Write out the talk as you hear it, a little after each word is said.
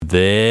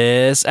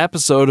This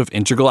episode of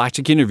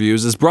Intergalactic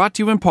Interviews is brought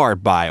to you in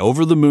part by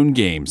Over the Moon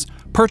Games.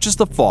 Purchase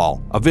The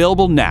Fall,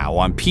 available now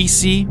on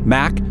PC,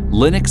 Mac,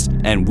 Linux,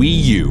 and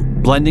Wii U.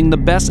 Blending the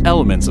best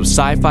elements of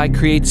sci-fi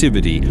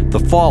creativity,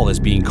 The Fall is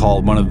being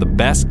called one of the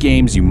best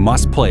games you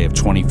must play of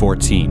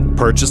 2014.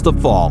 Purchase The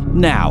Fall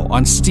now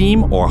on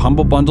Steam or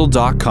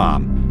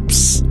HumbleBundle.com.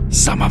 Psst,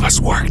 some of us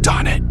worked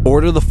on it.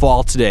 Order The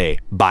Fall today.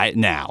 Buy it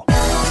now.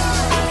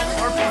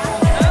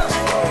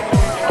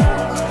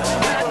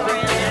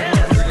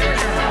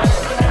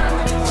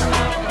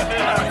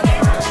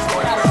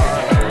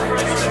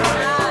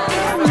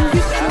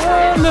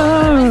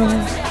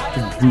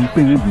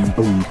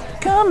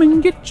 Come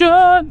and get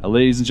John.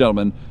 Ladies and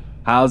gentlemen,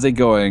 how's it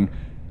going?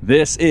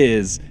 This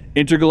is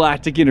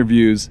Intergalactic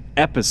Interviews,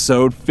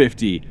 episode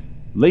 50.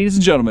 Ladies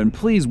and gentlemen,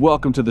 please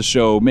welcome to the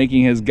show,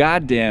 making his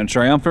goddamn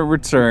triumphant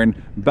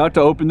return, about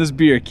to open this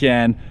beer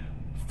can,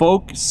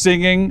 folk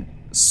singing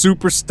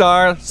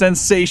superstar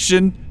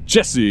sensation,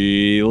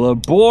 Jesse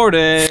Laborde.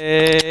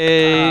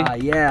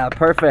 Yeah,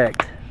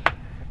 perfect. That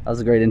was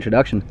a great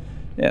introduction.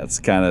 Yeah, it's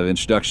the kind of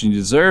introduction you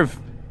deserve,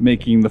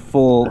 making the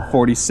full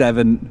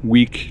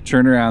 47-week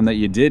turnaround that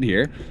you did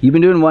here. You've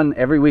been doing one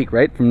every week,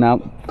 right? From the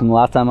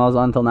last time I was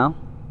on until now?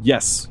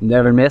 Yes.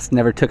 Never missed,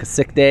 never took a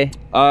sick day?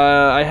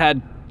 I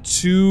had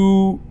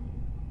two...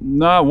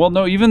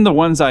 No, even the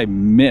ones I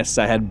missed,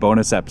 I had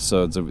bonus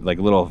episodes of like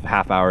little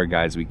half-hour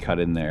guides we cut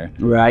in there.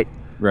 Right.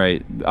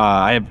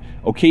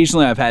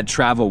 Occasionally I've had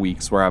travel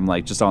weeks where I'm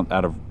like just out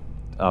of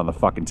the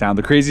fucking town.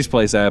 The craziest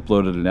place I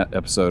uploaded an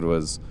episode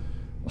was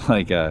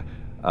like a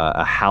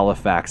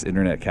Halifax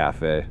internet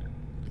cafe.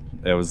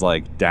 It was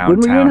like downtown.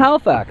 When were you in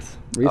Halifax?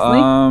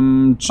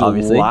 Recently?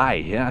 July.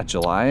 Yeah,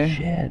 July.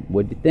 Shit,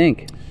 what'd you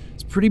think?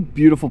 It's a pretty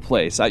beautiful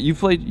place. You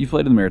played in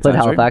the Maritimes, Played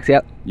Halifax, right?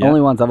 yep. Yeah.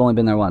 Only once. I've only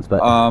been there once, but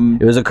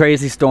it was a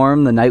crazy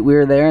storm the night we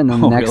were there, and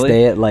then the next really?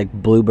 day it like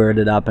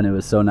bluebirded up, and it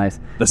was so nice.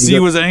 The sea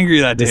was angry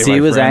that day. The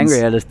sea was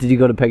angry at us. Did you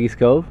go to Peggy's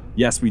Cove?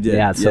 Yes, we did.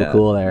 Yeah, it's so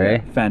cool there,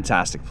 eh?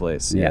 Fantastic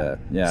place. Yeah.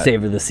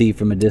 Savor the sea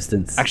from a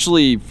distance.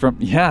 Actually,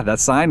 that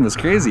sign was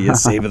crazy.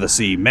 It's Savor the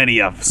sea. Many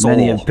have soul.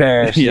 Many have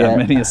perished. Yeah,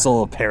 many a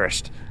soul have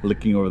perished.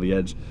 Looking over the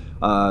edge.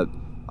 I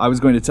was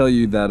going to tell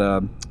you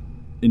that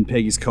in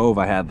Peggy's Cove,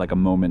 I had like a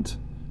moment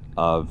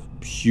of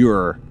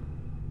pure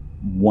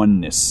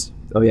oneness.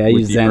 Oh yeah, you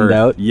zenned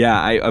out? Yeah,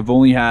 I've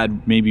only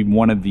had maybe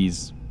one of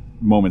these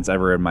moments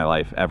ever in my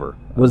life, ever.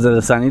 Was it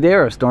a sunny day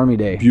or a stormy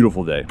day?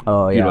 Beautiful day.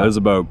 Oh yeah. It was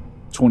about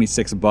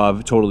 26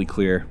 above, totally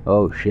clear.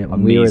 Oh shit,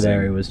 when we were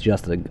there it was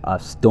just a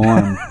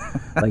storm.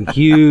 Like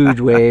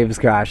huge waves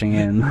crashing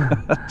in.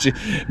 It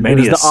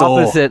was the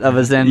opposite of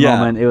a zen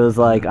moment. It was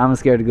like, I'm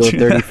scared to go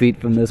 30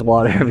 feet from this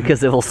water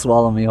because it will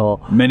swallow me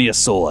whole. Many a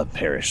soul have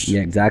perished.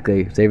 Yeah,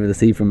 exactly. Savor the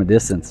sea from a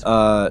distance.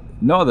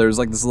 No, there's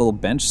like this little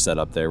bench set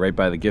up there right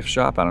by the gift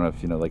shop. I don't know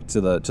if you know, like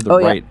to the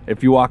right. Yeah.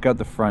 If you walk out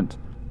the front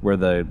where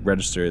the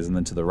register is, and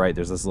then to the right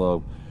there's this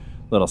little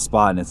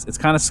spot, and it's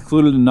kind of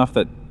secluded enough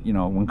that, you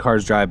know, when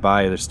cars drive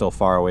by they're still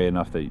far away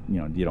enough that, you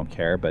know, you don't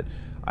care. But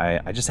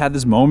I just had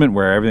this moment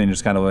where everything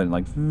just kind of went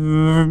like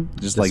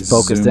just like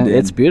focused in.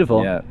 It's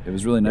beautiful. Yeah, it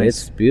was really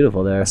nice. It's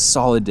beautiful there. A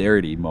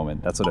solidarity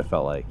moment. That's what it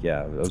felt like.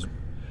 Yeah,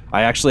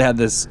 I actually had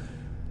this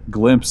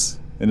glimpse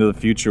into the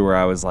future where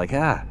I was like,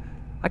 I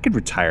could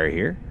retire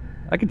here.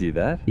 I could do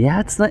that. Yeah,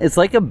 it's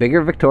like a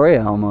bigger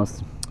Victoria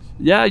almost.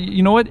 Yeah,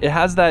 you know what? It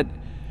has that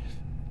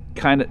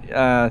kind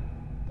of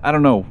I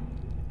don't know.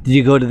 Did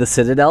you go to the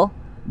Citadel?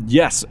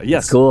 Yes.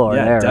 It's cool.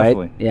 Yeah, there,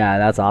 definitely. Right? Yeah,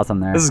 that's awesome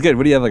there. This is good.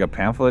 What do you have, like a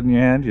pamphlet in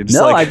your hand? You're just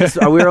no, like...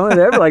 we were only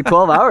there for like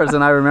 12 hours,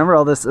 and I remember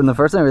all this. And the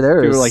first time we were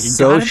there, it was like,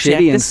 so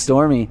shitty and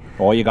stormy.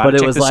 Oh, you got to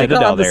check the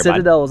Citadel there, the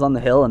Citadel was on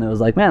the hill, and it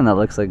was like, man, that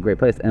looks like a great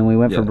place. And we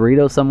went for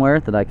burritos somewhere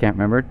that I can't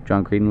remember.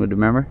 John Creedon would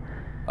remember.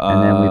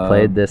 And then we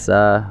played this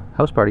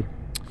house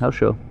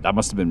show. That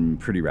must have been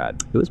pretty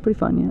rad. It was pretty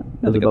fun, yeah.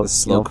 It was about the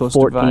slow coaster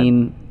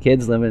 14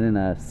 kids living in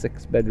a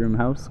 6-bedroom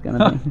house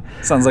kind of thing.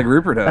 Sounds like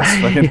Rupert House.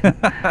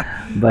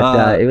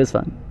 But it was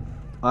fun.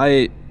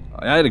 I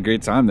had a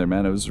great time there,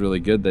 man. It was really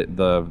good.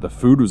 The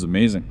food was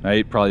amazing. I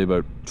ate probably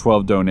about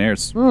 12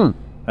 donaires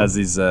as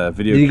these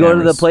video Did you go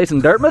to the place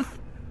in Dartmouth?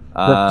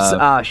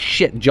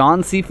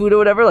 John Seafood or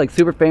whatever, like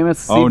super famous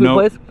seafood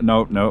place?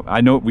 No.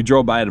 I know we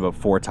drove by it about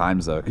 4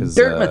 times though, because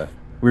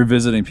we were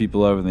visiting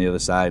people over on the other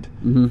side.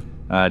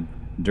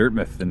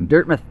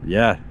 Dartmouth.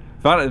 Yeah,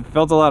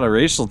 felt a lot of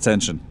racial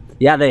tension.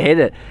 Yeah, they hate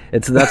it.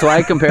 That's why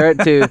I compare it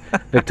to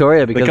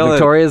Victoria, because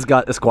Victoria's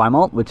got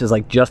Esquimalt, which is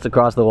like just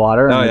across the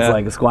water, and it's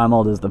like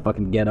Esquimalt is the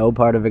fucking ghetto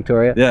part of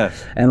Victoria. Yeah.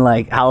 And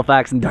like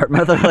Halifax and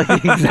Dartmouth are like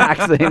the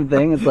exact same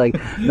thing. It's like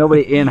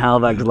nobody in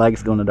Halifax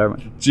likes going to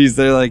Dartmouth. Jeez,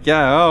 they're like, where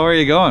are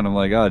you going? I'm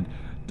like,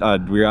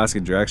 we were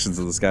asking directions,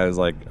 and this guy was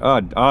like,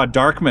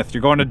 Dartmouth,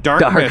 you're going to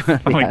Dartmouth.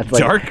 I'm like,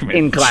 Dartmouth? Like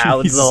in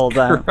clouds Jesus the whole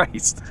time.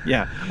 Christ.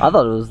 Yeah. I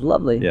thought it was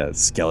lovely. Yeah,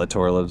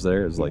 Skeletor lives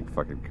there. It was like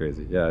fucking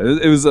crazy. Yeah,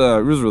 it was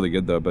really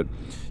good though. But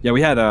yeah,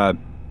 we had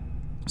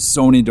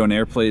so many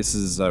donaire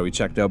places we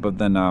checked out, but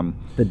then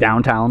the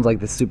downtown's like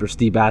this super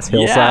steep ass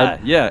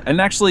hillside. Yeah. And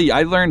actually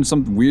I learned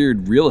some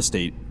weird real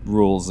estate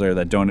rules there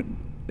that don't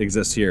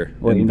exists here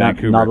well, in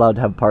Vancouver. Not allowed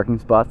to have parking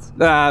spots.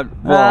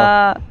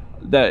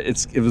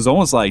 It was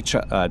almost like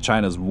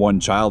China's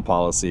one-child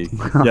policy.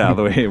 Yeah,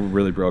 the way it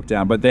really broke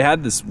down. But they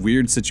had this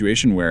weird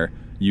situation where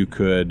you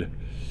could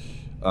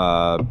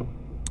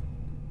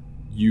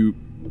you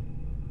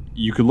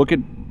could look at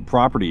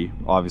property,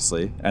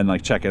 obviously, and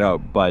like check it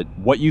out. But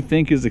what you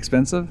think is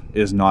expensive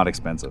is not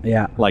expensive.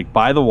 Yeah. Like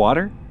by the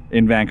water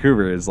in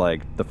Vancouver is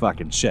like the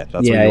fucking shit.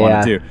 That's what you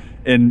want to do.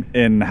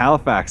 In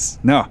Halifax,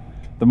 no.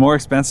 The more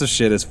expensive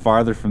shit is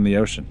farther from the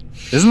ocean.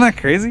 Isn't that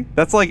crazy?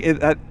 That's like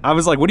I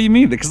was like, what do you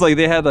mean? Because like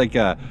they had like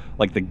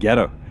the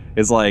ghetto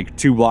is like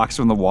 2 blocks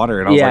from the water,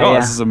 and I was like,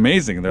 this is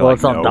amazing. And they're like,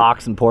 it's on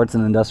docks and ports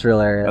and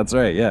industrial area. That's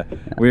right. Yeah.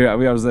 I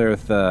was there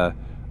with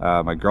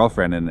my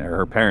girlfriend and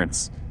her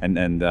parents, and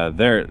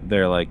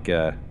they're like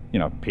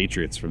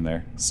patriots from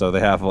there. So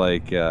they have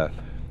like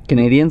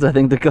Canadians, I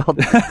think they're called.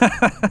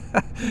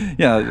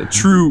 Yeah,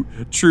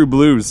 true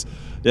blues.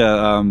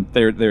 Yeah,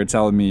 they were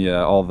telling me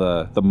all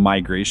the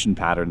migration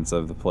patterns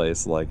of the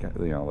place, like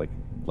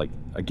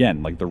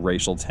again, like the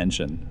racial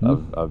tension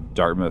of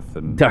Dartmouth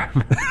and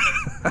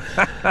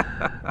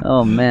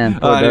Oh man,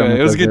 anyway,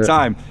 it was a good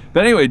time.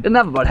 But anyway,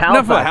 enough about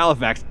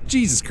Halifax.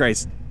 Jesus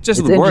Christ,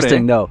 just it's the border.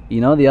 Interesting though,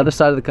 the other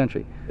side of the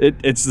country.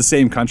 It's the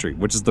same country,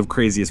 which is the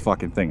craziest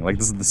fucking thing. Like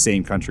this is the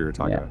same country we're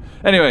talking about.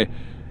 Anyway,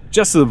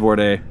 just to the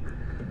border.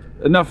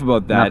 Enough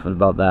about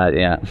that.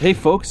 Yeah. Hey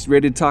folks,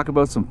 ready to talk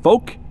about some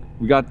folk?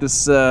 We got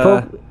this.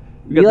 Folk.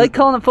 You like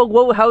calling it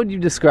folk? How would you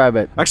describe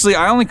it? Actually,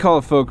 I only call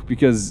it folk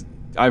because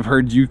I've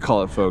heard you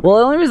call it folk. Well,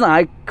 the only reason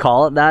I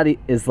call it that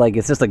is like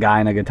it's just a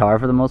guy and a guitar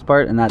for the most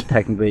part, and that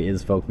technically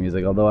is folk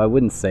music. Although I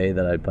wouldn't say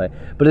that I'd play.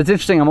 But it's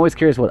interesting. I'm always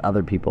curious what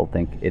other people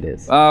think it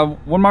is.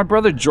 When my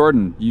brother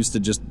Jordan used to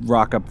just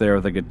rock up there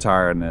with a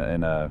guitar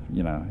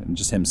and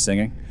just him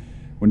singing.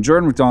 When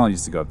Jordan McDonald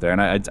used to go up there,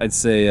 and I'd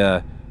say,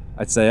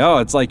 oh,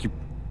 it's like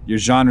your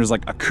genre's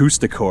like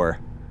acoustic-core.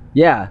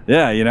 Yeah.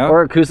 Yeah,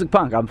 Or acoustic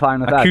punk. I'm fine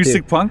with that.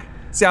 Acoustic punk?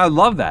 See, I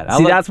love that.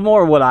 That's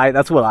more what I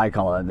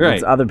call it. Right.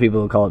 It's other people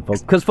who call it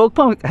folk. Because folk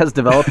punk has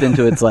developed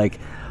into its like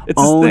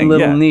own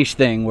little niche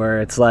thing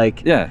where it's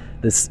like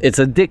this. It's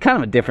kind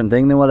of a different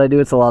thing than what I do.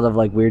 It's a lot of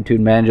like weird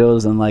tuned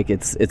banjos and like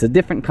it's a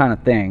different kind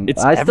of thing.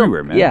 It's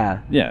everywhere, man.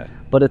 Yeah. Yeah.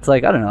 But it's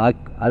like I don't know.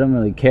 I don't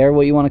really care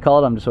what you want to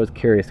call it. I'm just always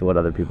curious to what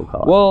other people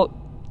call it. Well,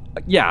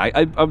 yeah.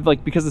 I'm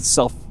like because it's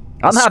self.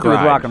 I'm happy with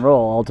rock and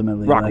roll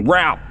ultimately. Rock and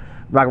roll.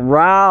 Rock and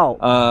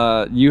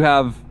roll. You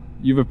have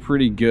a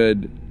pretty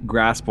good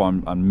grasp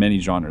on many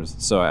genres,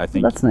 so I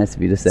think that's nice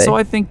of you to say. So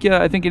I think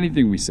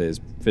anything we say is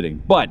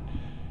fitting. But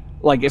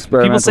like if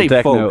people say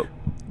folk,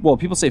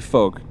 people say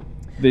folk.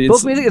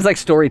 Folk music is like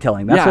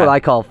storytelling. That's what I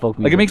call folk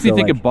music. Like it makes me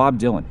think of Bob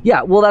Dylan.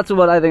 Yeah, well, that's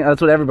what I think.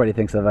 That's what everybody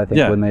thinks of. I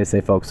think when they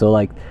say folk. So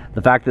like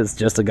the fact that it's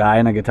just a guy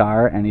and a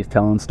guitar and he's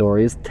telling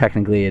stories.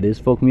 Technically, it is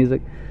folk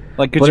music.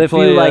 Like,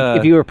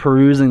 if you were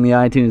perusing the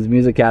iTunes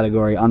music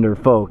category under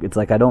folk, it's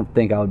like I don't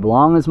think I would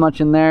belong as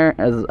much in there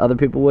as other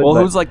people would. Well,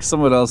 who's like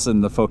someone else in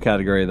the folk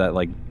category that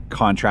like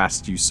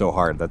contrasts you so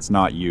hard? That's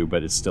not you,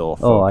 but it's still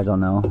folk. Oh, I don't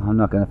know. I'm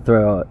not going to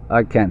throw.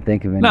 I can't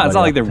think of anybody. No, it's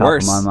not like they're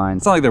worse. My mind.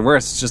 It's not like they're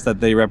worse. It's just that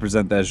they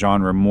represent that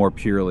genre more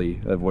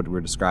purely of what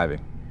we're describing.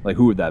 Like,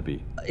 who would that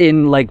be?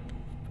 In like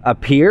a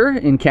peer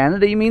in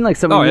Canada, you mean? Like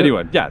someone? Oh,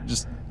 anyone? Yeah,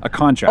 just. A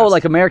contrast. Oh,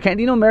 like Americana.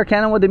 Do you know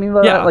Americana? What they mean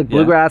by that? Like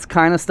bluegrass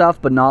kind of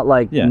stuff, but not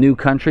like new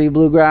country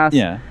bluegrass.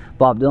 Yeah.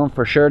 Bob Dylan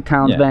for sure.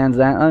 Townes Van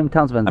Zandt.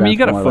 Townes Van Zandt. I mean, you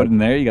got a foot in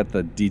there. You got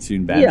the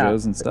detuned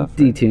banjos and stuff.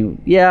 Detuned.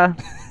 Yeah.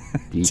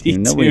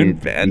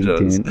 Detuned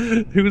banjos.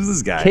 Who's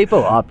this guy? Capo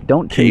up.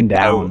 Don't tune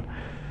down.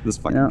 This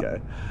fucking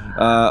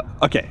guy.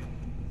 Okay.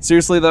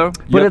 Seriously though.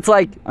 But it's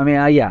like, I mean,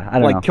 I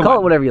don't know. Call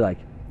it whatever you like.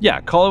 Yeah,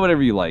 call it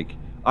whatever you like.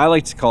 I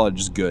like to call it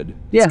just good.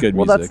 Yeah, it's good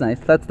well, music.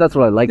 That's nice. That's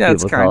what I like people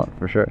to call it,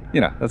 for sure.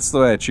 That's the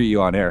way I treat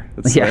you on air.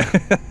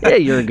 Yeah,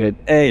 you're good.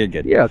 Hey, you're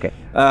good. You're okay.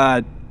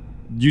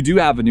 You do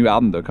have a new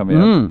album, though,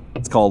 coming out.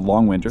 It's called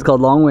Long Winter. It's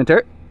called Long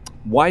Winter.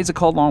 Why is it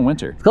called Long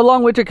Winter? It's called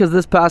Long Winter because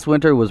this past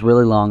winter was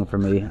really long for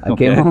me. I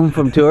came home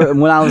from tour,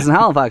 and when I was in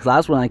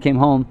Halifax when I came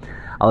home,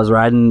 I was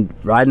riding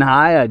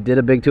high. I did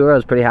a big tour. I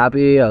was pretty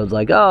happy. I was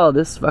like, oh,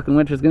 this fucking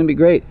winter is going to be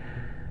great.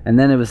 And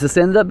then it was just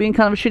ended up being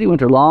kind of a shitty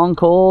winter. Long,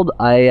 cold.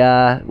 I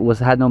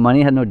had no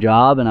money, had no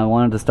job, and I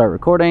wanted to start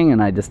recording,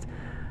 and I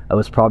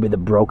was probably the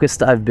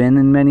brokest I've been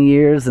in many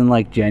years in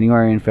like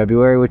January and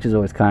February, which is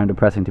always kind of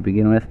depressing to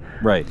begin with.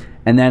 Right.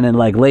 And then in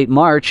like late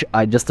March,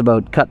 I just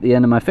about cut the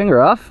end of my finger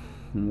off.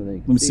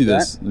 Let me see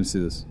this.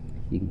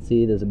 You can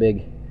see there's a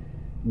big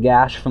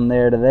gash from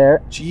there to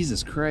there.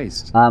 Jesus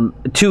Christ.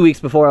 2 weeks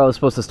before I was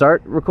supposed to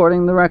start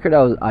recording the record,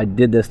 I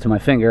did this to my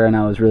finger, and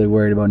I was really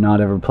worried about not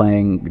ever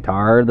playing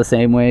guitar the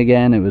same way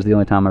again. It was the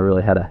only time I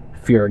really had a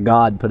fear of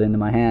God put into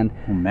my hand.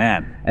 Oh,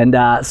 man. And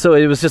so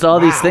it was just all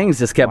these things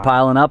just kept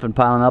piling up and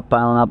piling up,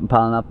 piling up and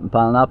piling up and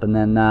piling up, and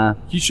then... Can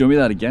you show me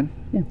that again?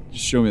 Yeah.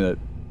 Just show me that.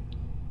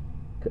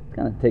 It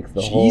kind of takes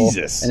the whole...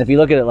 Jesus. And if you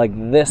look at it like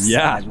this,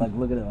 like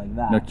look at it like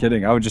that. No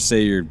kidding. I would just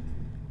say you're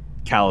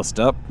calloused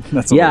up.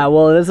 That's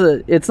well,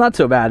 it's not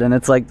so bad, and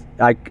it's like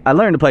I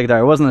learned to play guitar.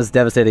 It wasn't as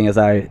devastating as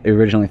I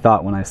originally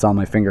thought when I saw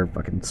my finger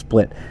fucking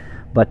split.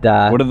 But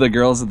what do the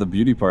girls at the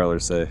beauty parlor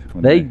say?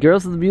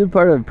 Girls at the beauty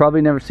parlor have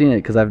probably never seen it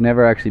because I've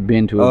never actually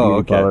been to a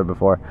beauty parlor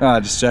before.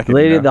 Just checking.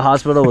 The lady at the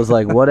hospital was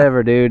like,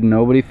 "Whatever, dude.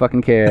 Nobody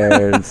fucking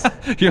cares."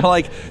 You're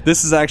like,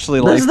 "This is actually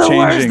life changing. This is the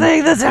worst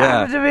thing that's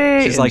happened to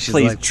me." She's like,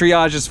 "Please,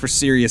 triage is for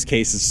serious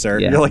cases, sir."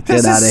 Yeah, you're like,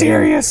 "This is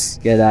serious.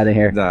 Get out of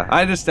here." Nah,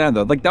 I understand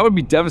though. Like that would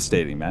be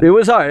devastating, man. It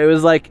was hard. It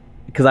was like.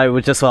 Because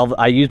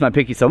I used my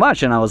pinky so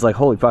much, and I was like,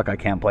 holy fuck, I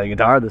can't play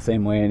guitar the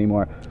same way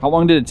anymore. How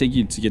long did it take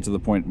you to get to the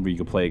point where you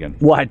could play again?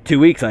 Well, I had 2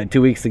 weeks. I had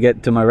 2 weeks to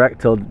get to my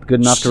till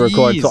good enough to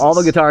record. So all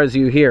the guitars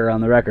you hear on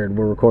the record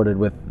were recorded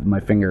with my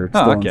finger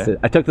still in stitch.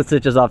 I took the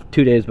stitches off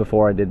 2 days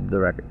before I did the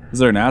record. Is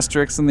there an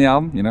asterisk in the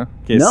album, No,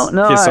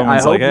 I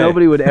hope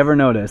nobody would ever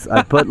notice.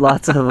 I put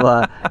lots of,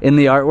 in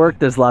the artwork,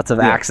 there's lots of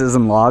axes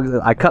and logs.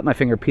 I cut my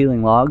finger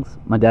peeling logs.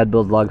 My dad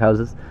builds log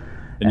houses.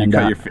 And you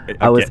cut your...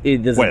 Okay.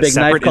 There's a big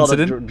knife called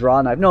a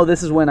draw knife. No,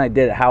 this is when I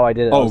did it, how I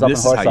did it. I was up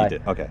this in is how you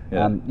did. Okay.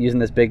 Yeah. Using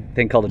this big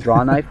thing called a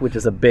draw knife, which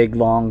is a big,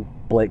 long,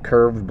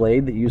 curved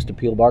blade that you used to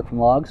peel bark from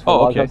logs.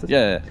 Log houses.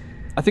 Yeah.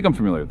 I think I'm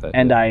familiar with that.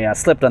 And I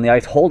slipped on the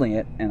ice holding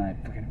it, and I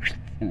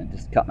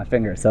just cut my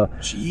finger. So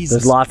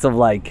there's lots of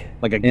like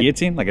a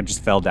guillotine? Like it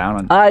just fell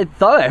down? I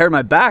thought I hurt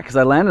my back because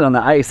I landed on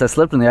the ice. I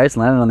slipped on the ice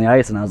and landed on the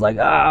ice, and I was like,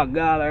 oh,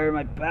 God, I hurt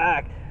my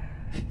back.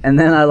 And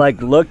then I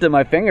looked at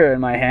my finger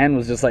and my hand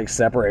was just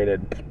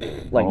separated,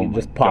 it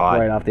just popped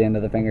right off the end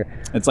of the finger.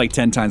 It's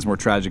 10 times more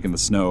tragic in the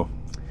snow.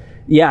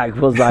 Yeah,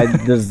 because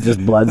there's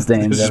just blood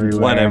stains everywhere.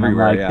 Blood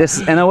everywhere.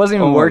 And I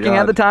wasn't even working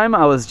at the time.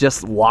 I was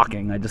just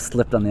walking. I just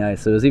slipped on the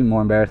ice, so it was even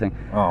more embarrassing.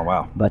 Oh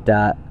wow! But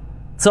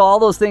so all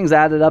those things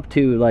added up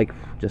to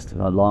just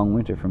a long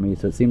winter for me.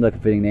 So it seemed like a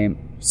fitting name.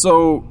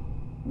 So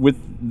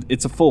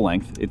it's a full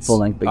length. It's full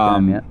length, big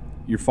time. Yeah.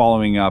 You're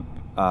following up.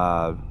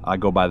 I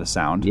Go By the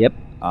Sound. Yep.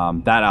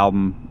 That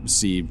album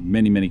received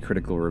many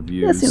critical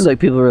reviews. Yeah, it seems like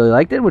people really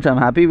liked it, which I'm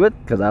happy with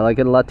because I like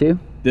it a lot too.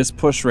 This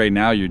push right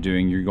now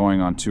you're going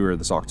on tour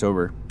this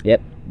October.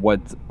 Yep.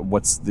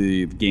 What's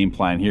the game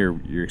plan here?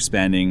 You're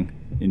expanding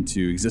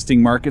into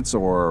existing markets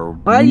or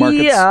new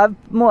markets? Yeah,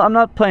 I'm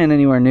not playing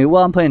anywhere new.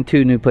 Well, I'm playing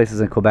 2 new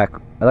places in Quebec.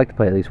 I like to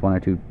play at least 1 or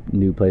 2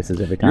 new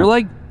places every time. You're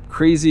like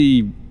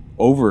crazy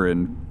over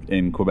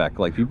in Quebec.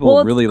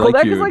 People really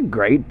like you. Quebec is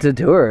great to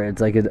tour.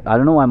 It's I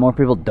don't know why more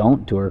people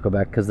don't tour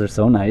Quebec because they're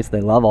so nice.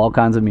 They love all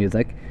kinds of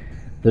music.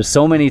 There's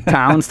so many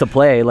towns to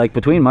play,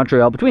 between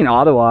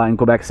Ottawa and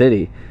Quebec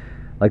City.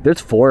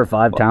 There's 4 or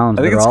 5 towns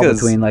that are all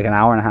between an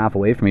hour and a half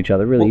away from each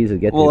other. Really easy to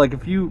get to. Well,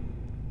 if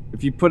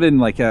you put in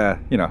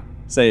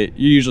say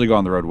you usually go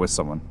on the road with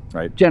someone,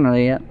 right?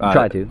 Generally, yeah.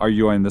 Try to. Are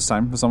you going this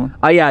time with someone?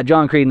 Yeah,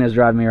 John Creedon is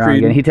driving me around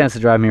again. He tends to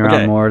drive me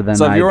around more than I.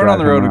 So if you were on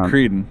the road with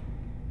Creedon,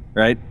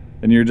 right?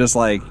 And you're just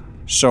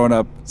showing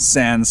up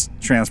sans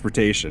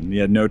transportation.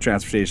 You had no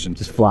transportation.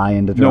 Just fly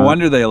into Toronto. No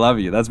wonder they love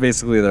you. That's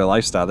basically their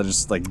lifestyle. They're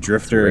just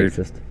drifter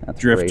racist.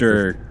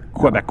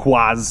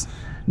 Quebecois.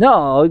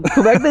 No,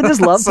 Quebec, they just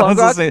love punk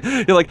rock.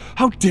 You're like,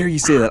 how dare you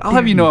say that? I'll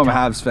have you know I'm a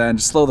Habs fan.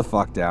 Just slow the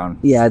fuck down.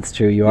 Yeah, it's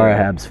true. You are a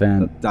Habs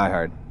fan. Die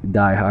hard.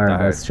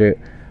 That's true.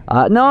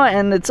 No,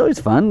 and it's always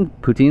fun.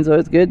 Poutine's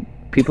always good.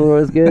 People are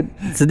always good.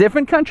 It's a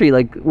different country.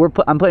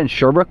 I'm playing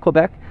Sherbrooke,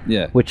 Quebec.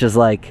 Yeah. Which is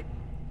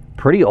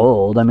pretty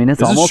old. I mean,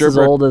 it's almost as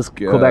old as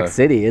Quebec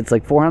City. It's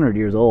 400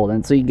 years old,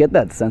 and so you get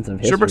that sense of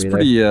history. Sherbrooke's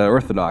pretty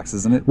orthodox,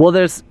 isn't it? Well,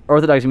 there's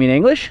orthodox. You mean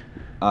English?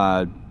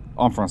 En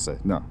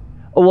français, no.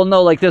 Oh, well,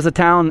 no, there's a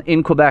town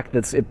in Quebec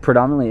that's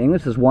predominantly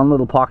English. There's one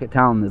little pocket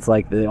town that's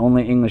the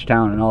only English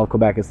town in all of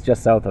Quebec. It's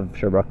just south of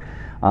Sherbrooke.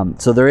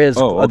 So there is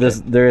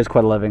there is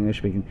quite a lot of English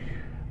speaking.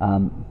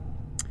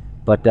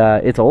 But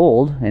it's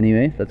old,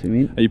 anyway, if that's what you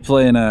mean. Are you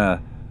playing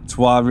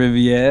Trois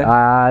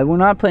Rivières? We're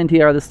not playing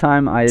TR this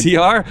time.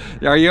 TR?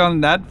 Are you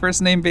on that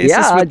first name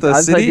basis with the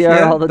city? I play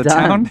TR all the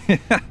time.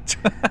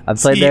 I've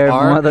played there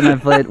more than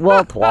I've played.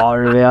 Well, Trois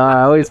Rivières.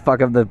 I always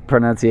fuck up the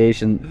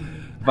pronunciation.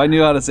 If I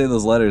knew how to say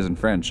those letters in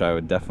French, I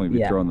would definitely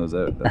be throwing those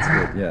out.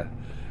 That's good, yeah.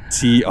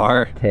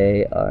 TR.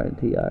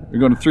 TR. You're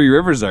going to Three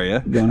Rivers, are you?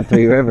 Going to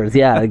Three Rivers,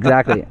 yeah,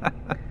 exactly.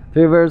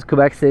 Three Rivers,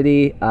 Quebec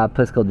City, a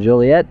place called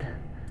Joliet.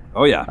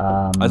 Oh, yeah.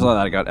 I saw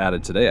that got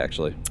added today,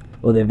 actually.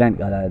 Well, the event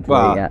got added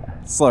today,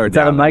 yeah. Slow it's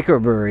down. It's at a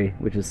microbrewery,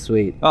 which is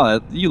sweet. Oh,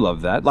 you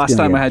love that. Last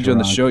time I had you on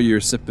the show, you were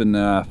sipping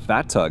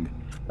Fat Tug.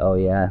 Oh,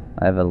 yeah.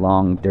 I have a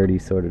long, dirty,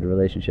 sordid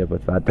relationship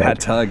with Fat Tug. Fat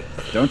Tug,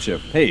 don't you?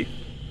 Hey,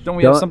 don't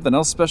we have something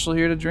else special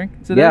here to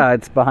drink today? Yeah,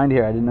 it's behind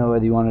here. I didn't know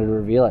whether you wanted to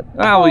reveal it.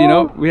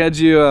 Well, we had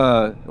you...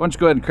 why don't you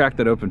go ahead and crack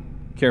that open?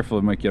 Careful,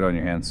 it might get on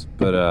your hands.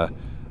 But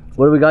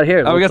what do we got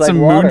here? We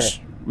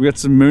got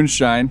some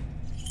moonshine.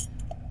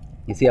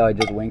 You see how I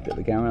just winked at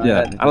the camera?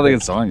 Yeah, I don't think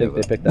it's on yet.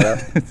 They picked that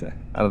up?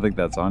 I don't think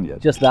that's on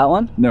yet. Just that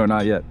one? No,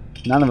 not yet.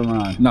 None of them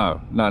are on?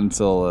 No, not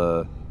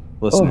until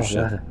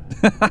listenership.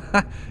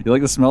 You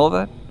like the smell of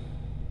that?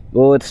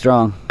 Oh, it's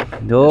strong.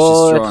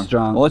 It's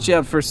strong. I'll let you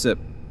have first sip.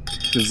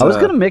 I was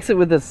going to mix it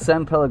with this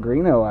San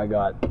Pellegrino I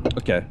got.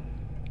 Okay.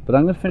 But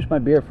I'm going to finish my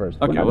beer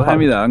first. Okay, well, hand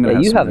me that. I'm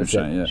going to have some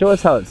moonshine. Yeah. Show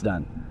us how it's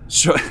done.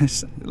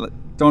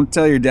 Don't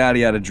tell your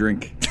daddy how to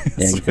drink.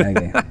 Yeah,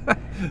 exactly.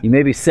 You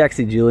may be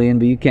sexy, Julian,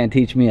 but you can't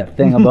teach me a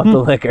thing about the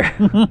liquor.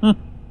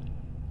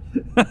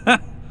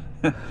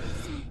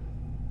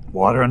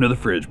 Water under the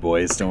fridge,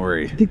 boys. Don't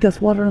worry. I think that's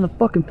water in the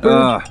fucking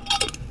fridge.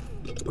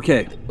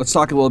 Okay, let's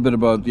talk a little bit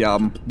about the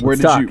album. Where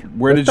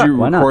did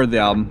you record the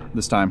album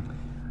this time?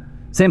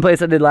 Same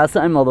place I did last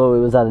time, although it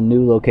was at a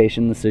new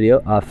location in the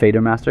studio,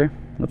 Fadermaster.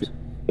 Oops.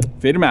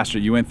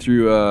 Fadermaster, you went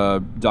through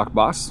Doc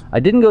Boss? I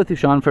didn't go through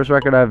Sean. First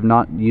record I've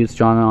not used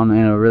Sean on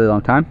in a really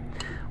long time.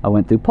 I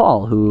went through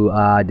Paul, who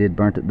I did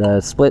Burnt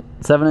the Split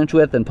 7-inch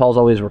with, and Paul's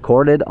always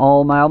recorded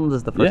all my albums. This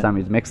is the first time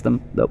he's mixed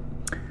them, though.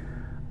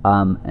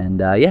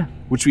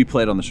 Which we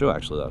played on the show,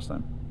 actually, last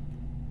time.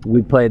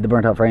 We played the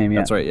Burnt Out Frame,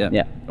 That's right,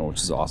 yeah. Oh,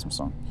 which is an awesome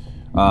song.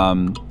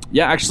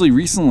 Actually,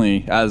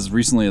 recently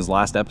as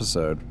last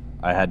episode,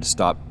 I had to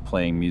stop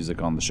playing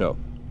music on the show.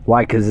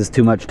 Why? Because it's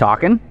too much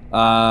talking?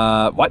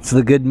 What? It's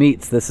the good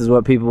meats. This is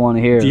what people want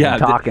to hear.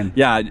 Talking.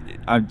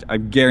 I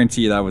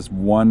guarantee that was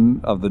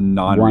one of the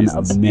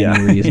non-reasons. One of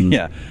many reasons.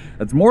 Yeah.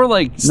 It's more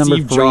like number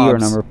Steve 3 Jobs or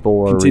number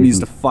 4 continues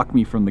reasons. to fuck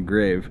me from the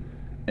grave.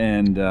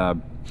 And, I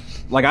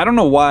don't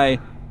know why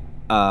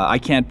I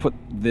can't put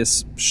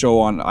this show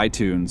on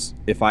iTunes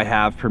if I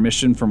have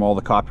permission from all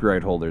the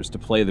copyright holders to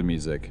play the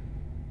music.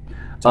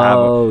 They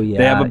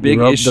have a big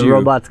issue. The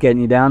robots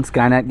getting you down,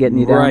 Skynet getting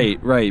you down.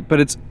 Right.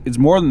 But it's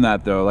more than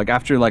that, though. Like,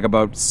 after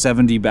about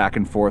 70 back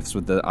and forths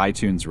with the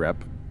iTunes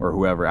rep or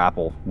whoever,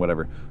 Apple,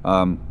 whatever.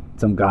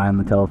 Some guy on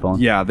the telephone.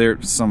 Yeah,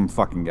 they're some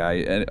fucking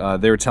guy.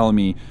 They were telling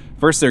me,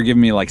 first they were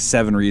giving me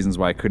 7 reasons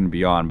why I couldn't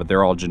be on, but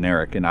they're all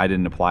generic, and I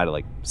didn't apply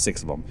to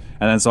 6 of them.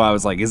 And then so I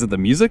was like, is it the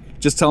music?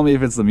 Just tell me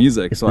if it's the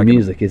music. It's the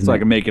music, isn't it? So I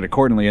can make it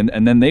accordingly.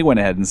 And then they went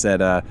ahead and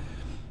said,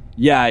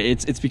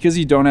 it's because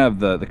you don't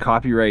have the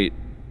copyright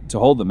to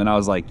hold them. And I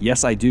was like,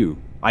 yes, I do.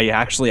 I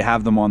actually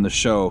have them on the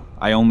show.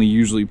 I only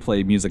usually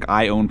play music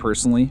I own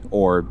personally,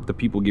 or the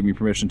people give me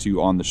permission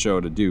to on the show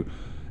to do.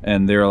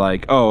 And they're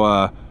like,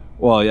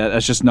 well, yeah,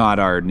 that's just not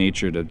our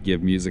nature to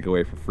give music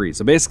away for free.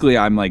 So basically,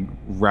 I'm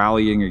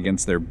rallying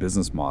against their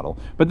business model.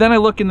 But then I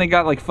look and they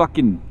got they got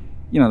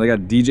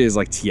DJs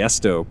like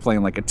Tiesto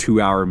playing a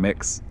 2-hour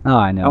mix. Oh,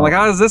 I know. I'm like,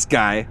 how does this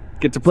guy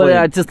get to play?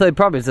 But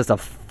probably it's just a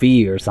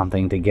fee or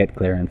something to get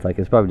clearance.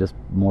 It's probably just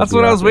more. That's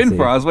what I was waiting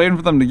for. I was waiting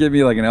for them to give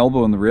me an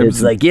elbow in the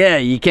ribs. It's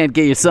you can't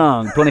get your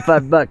song,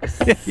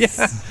 $25.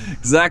 Yeah,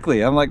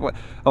 exactly. I'm like, what?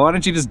 Why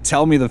don't you just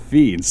tell me the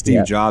fee? And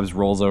Steve Jobs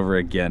rolls over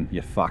again.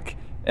 You fuck.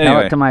 Anyway.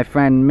 Tell it to my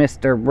friend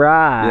Mr.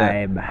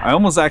 Bribe. Yeah. I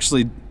almost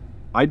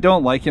I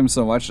don't like him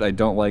so much. I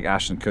don't like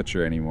Ashton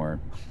Kutcher anymore.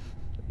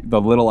 The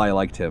little I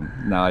liked him,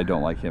 now I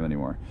don't like him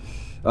anymore.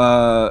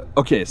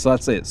 Okay, so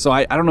that's it. So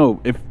I don't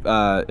know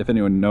if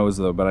anyone knows,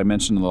 though, but I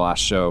mentioned in the last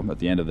show, at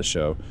the end of the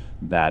show,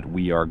 that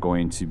we are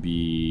going to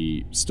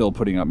be still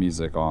putting up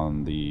music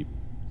on the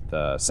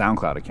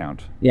SoundCloud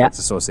account that's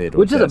associated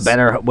with this. Which is a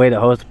better way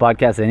to host a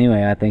podcast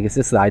anyway, I think. It's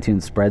just the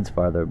iTunes spreads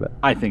farther. But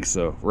I think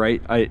so,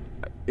 right?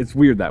 It's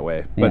weird that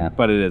way,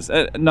 but it is.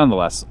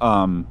 Nonetheless,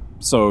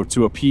 so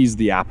to appease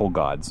the Apple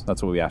gods,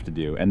 that's what we have to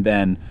do. And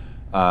then,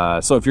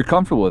 so if you're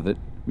comfortable with it,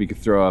 we could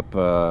throw up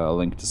a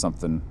link to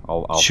something.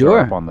 I'll throw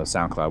up on the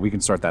SoundCloud. We can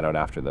sort that out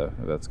after, though.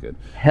 That's good.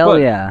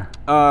 Yeah.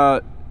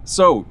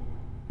 So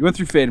you went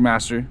through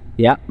Fadermaster.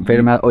 Yeah,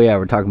 Fadermaster. Oh yeah,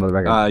 we're talking about the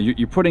record.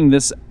 You're putting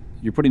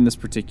this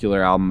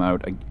particular album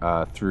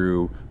out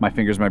through My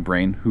Fingers, My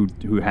Brain,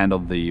 who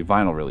handled the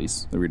vinyl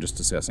release that we were just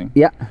discussing.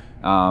 Yeah.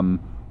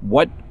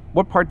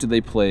 What part do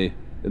they play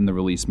in the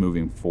release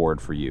moving forward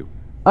for you?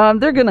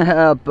 They're gonna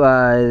help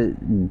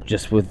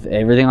just with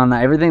everything on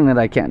that. Everything that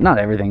I can't, not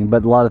everything,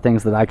 but a lot of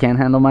things that I can't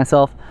handle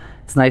myself.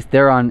 It's nice.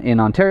 They're in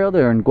Ontario.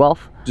 They're in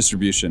Guelph.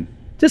 Distribution,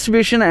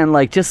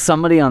 and just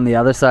somebody on the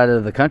other side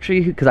of the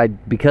country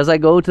because I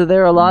go to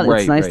there a lot.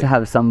 It's nice to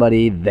have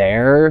somebody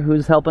there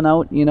who's helping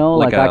out.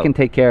 I can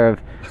take care of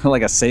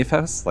like a safe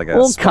house,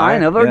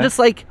 kind of, or just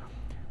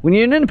when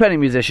you're an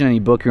independent musician and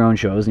you book your own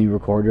shows and you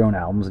record your own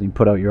albums and you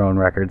put out your own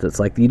records. It's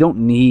you don't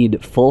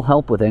need full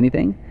help with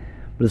anything.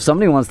 But if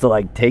somebody wants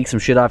to take some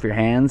shit off your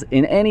hands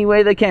in any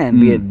way they can,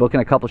 be it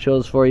booking a couple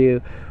shows for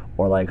you,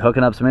 or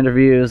hooking up some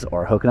interviews,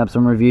 or hooking up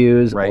some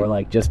reviews,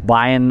 or just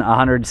buying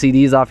 100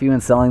 CDs off you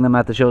and selling them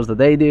at the shows that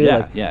they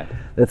do.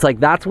 It's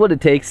that's what it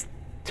takes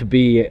to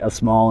be a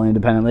small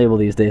independent label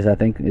these days. I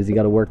think is you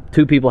got to work.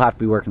 2 people have to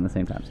be working at the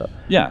same time. So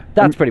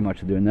that's pretty much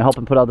what they're doing. They're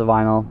helping put out the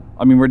vinyl.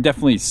 I mean, we're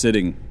definitely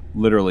sitting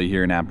literally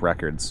here in Amp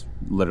Records.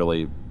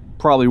 Literally,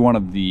 probably one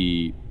of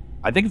the.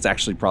 I think it's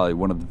actually probably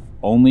one of the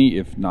only,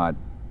 if not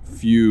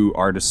few,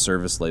 artist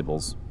service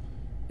labels.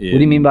 What do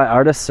you mean by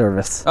artist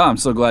service? Oh, I'm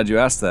so glad you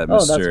asked that,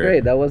 Mr. Oh, that's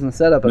great. That wasn't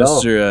set up at all.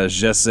 Mr.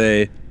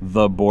 Jesse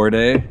the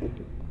Borde.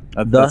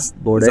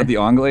 Borde? Is that the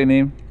Anglais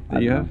name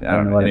that you have? I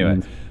don't know what it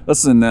means.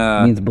 Listen.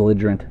 It means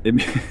belligerent.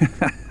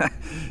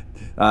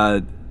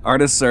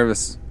 Artist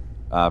service,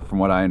 from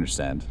what I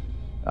understand,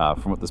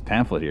 from what this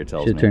pamphlet here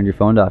tells me. You should have turned your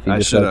phone off. You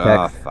just got a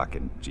text. Oh,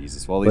 fucking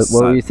Jesus. Well, what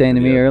were you saying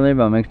to me earlier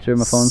about making sure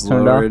my phone's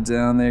turned off? Slow her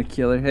down there,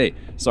 killer. Hey,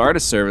 so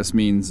artist service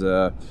means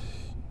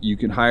you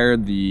can hire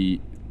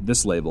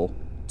this label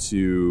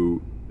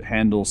to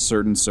handle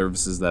certain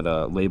services that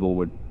a label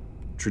would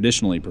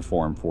traditionally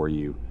perform for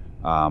you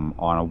on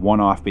a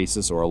one-off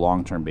basis or a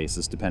long-term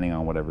basis, depending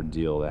on whatever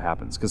deal that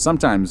happens. Because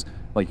sometimes,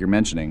 like you're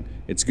mentioning,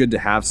 it's good to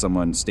have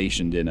someone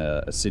stationed in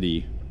a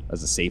city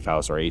as a safe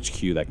house or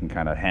HQ that can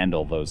kind of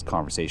handle those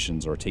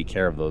conversations or take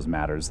care of those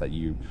matters that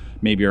you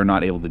maybe are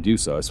not able to do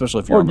so, especially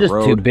if you're on the road. Or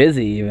just too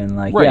busy, even.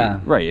 Like, right, yeah.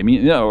 Right. I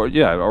mean,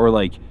 or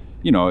like,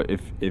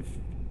 if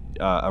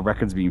a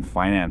record's being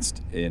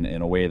financed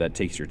in a way that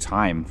takes your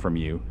time from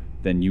you,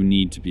 then you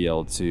need to be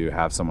able to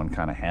have someone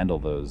kind of handle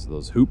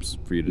those hoops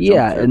for you to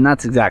jump through. And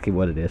that's exactly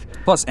what it is.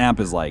 Plus, AMP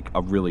is like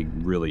a really,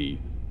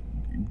 really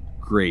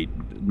great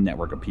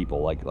network of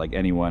people. Like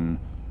anyone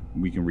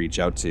we can reach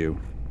out to.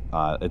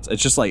 It's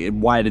just like it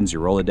widens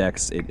your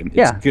Rolodex.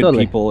 It's good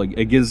totally. people.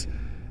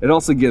 It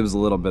also gives a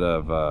little bit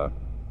of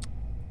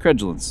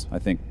credulence, I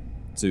think,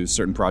 to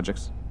certain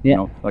projects.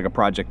 Yeah. Like a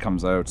project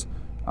comes out.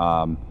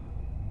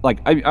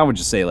 Like I would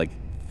just say, like,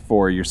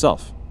 for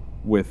yourself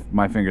with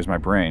My Fingers, My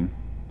Brain,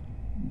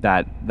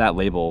 that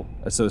label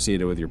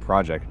associated with your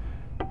project,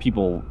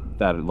 people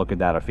that look at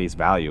that at face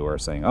value are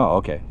saying, oh,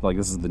 okay, like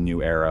this is the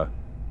new era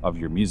of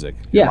your music.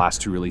 Your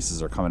last 2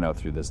 releases are coming out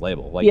through this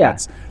label. Like,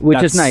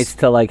 which is nice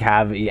to like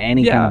have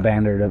any kind of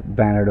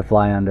banner to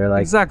fly under.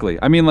 Like, exactly.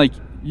 I mean, like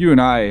you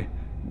and I,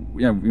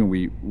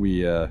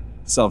 we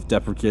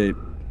self-deprecate.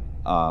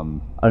 I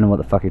don't know what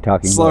the fuck you're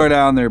talking about. Slow her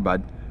down there,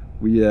 bud.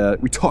 We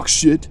talk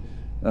shit.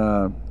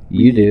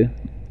 You do.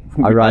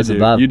 I rise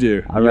above. You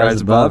do. I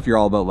rise above. You're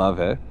all about love,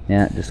 hey?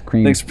 Yeah, just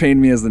cream. Thanks for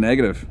painting me as the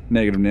negative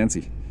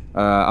Nancy.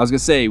 I was gonna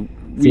say,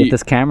 see, if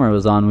this camera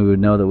was on, we would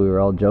know that we were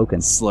all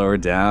joking. Slow her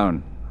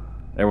down.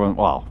 Everyone,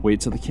 wait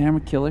till the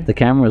camera killer. If the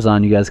camera was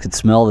on, you guys could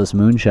smell this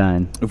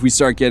moonshine. If we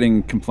start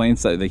getting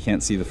complaints that they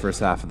can't see the first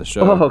half of the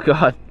show, oh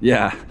god,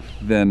 yeah,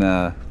 then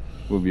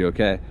we'll be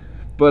okay.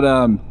 But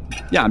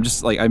yeah, I'm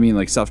just like, I mean,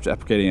 like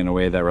self-deprecating in a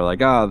way that we're like,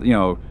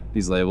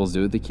 these labels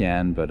do what they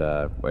can, but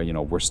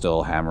we're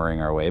still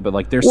hammering our way. But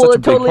like, there's such a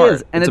big part. Well, it totally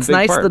is, and it's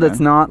nice that it's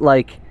not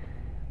like.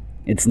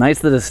 It's nice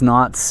that it's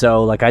not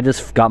so like I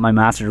just got my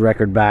mastered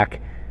record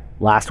back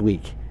last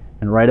week,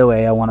 and right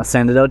away I want to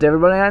send it out to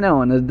everybody I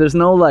know, and there's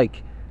no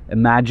like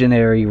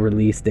imaginary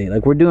release date.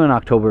 Like, we're doing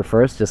October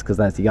 1st just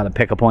because you got to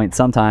pick a point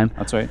sometime.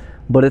 That's right.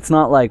 But it's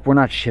not like we're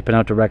not shipping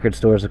out to record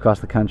stores across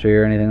the country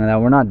or anything like that.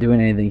 We're not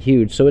doing anything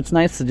huge, so it's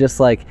nice to just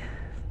like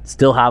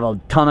still have a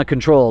ton of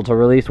control to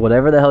release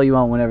whatever the hell you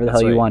want whenever the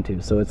hell you want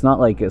to. So it's not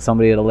like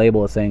somebody at a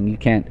label is saying you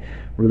can't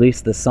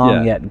release the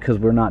song yet because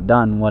we're not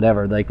done,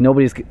 whatever. Like,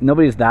 nobody's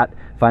that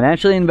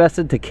financially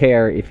invested to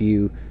care if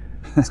you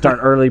start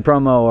early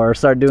promo or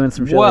start doing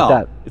some shit like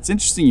that. It's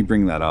interesting you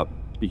bring that up,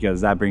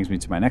 because that brings me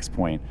to my next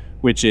point,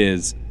 which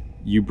is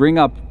you bring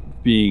up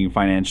being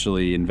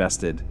financially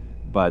invested,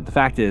 but the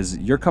fact is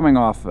you're coming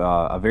off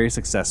a very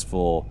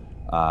successful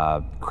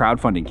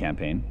crowdfunding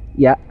campaign.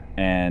 Yeah.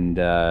 And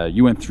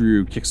you went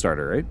through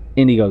Kickstarter, right?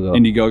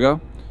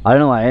 Indiegogo. I don't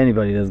know why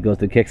anybody goes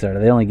through Kickstarter.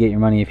 They only get your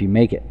money if you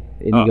make it.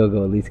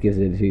 Indiegogo at least gives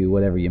it to you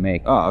whatever you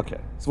make. Oh, okay.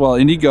 So, well,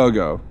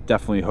 Indiegogo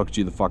definitely hooked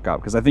you the fuck up,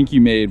 because I think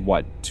you made,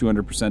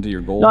 200% of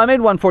your goal? No, I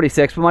made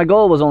 146, but my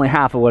goal was only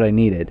half of what I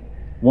needed.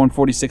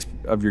 146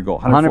 of your goal?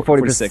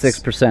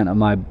 146% of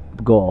my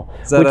goal.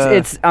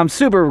 I'm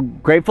super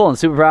grateful and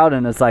super proud,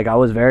 and it's like I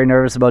was very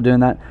nervous about doing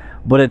that,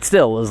 but it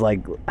still was like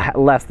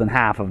less than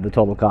half of the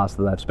total cost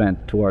that I've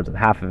spent towards it,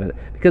 half of it,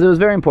 because it was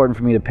very important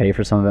for me to pay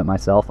for some of it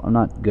myself. I'm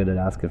not good at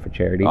asking for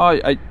charity. Oh,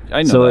 I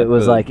know. So that, it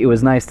was like, it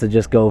was nice to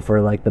just go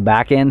for like the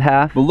back end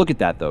half. But look at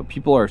that though.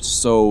 People are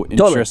so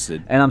interested.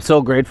 Totally. And I'm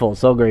so grateful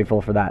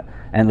for that.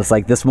 And it's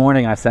like this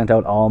morning I sent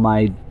out all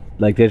my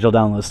like digital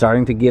downloads,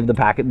 starting to give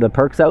the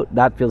perks out.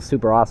 That feels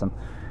super awesome.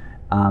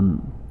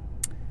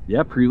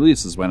 Yeah,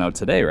 pre-releases went out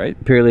today,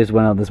 right? Pre-release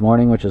went out this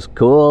morning, which is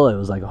cool. It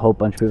was like a whole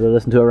bunch of people are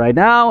listening to it right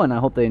now, and I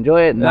hope they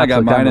enjoy it. And I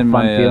got mine in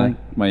my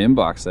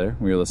inbox there.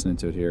 We were listening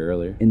to it here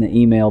earlier. In the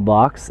email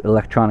box,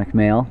 electronic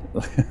mail.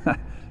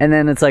 And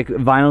then it's like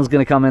vinyl's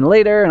going to come in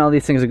later, and all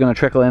these things are going to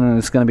trickle in, and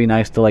it's going to be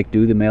nice to like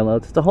do the mail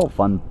outs. It's a whole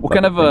fun. What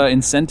kind of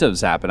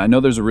incentives happen? I know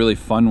there's a really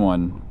fun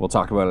one. We'll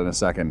talk about it in a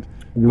second.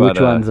 Which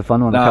one's a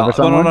fun one? No. We'll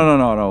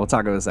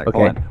talk about it in a second. Okay.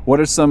 Hold on. What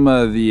are some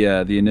of the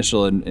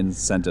initial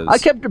incentives? I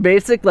kept it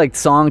basic, like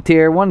song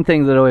tier. One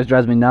thing that always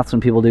drives me nuts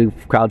when people do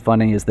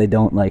crowdfunding is they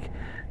don't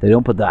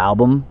put the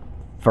album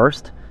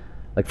first.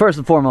 Like, first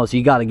and foremost,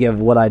 you got to give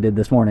what I did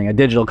this morning, a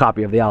digital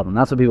copy of the album.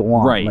 That's what people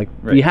want. Right.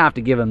 You have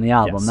to give them the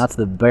album. Yes. That's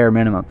the bare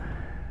minimum.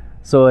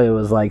 So it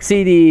was like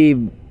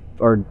CD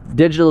or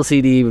digital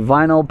CD,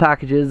 vinyl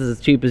packages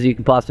as cheap as you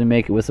can possibly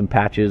make it with some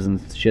patches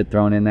and shit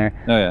thrown in there.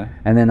 Oh, yeah.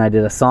 And then I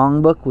did a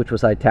songbook, which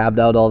was I tabbed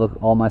out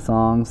all my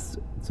songs.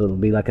 So it'll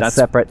be like That's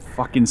separate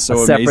fucking so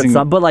amazing.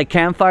 Song, but like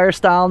campfire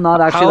style, not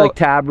actually like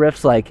tab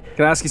riffs. Like,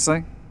 can I ask you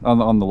something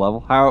on the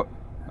level?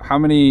 How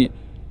many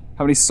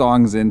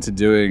songs into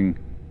doing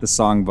the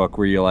songbook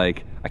were you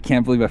like, I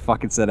can't believe I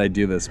fucking said I'd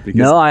do this? Because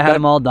no, I had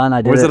them all done.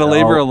 I did. Was it a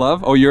labor of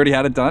love? Oh, you already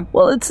had it done?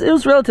 Well, it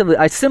was relatively.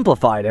 I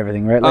simplified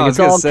everything, right? Like, it's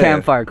all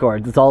campfire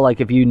chords. It's all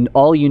like if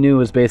all you knew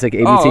was basic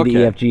A, B, C, D,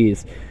 E, F,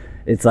 Gs.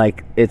 It's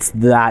like it's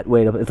that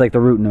way to. It's like the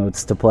root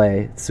notes to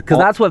play, because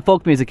that's what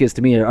folk music is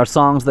to me. Are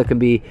songs that can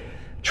be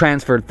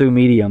transferred through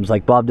mediums.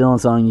 Like Bob Dylan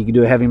song, you can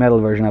do a heavy metal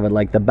version of it.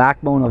 Like the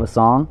backbone of a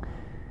song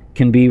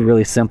can be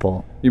really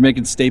simple. You're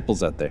making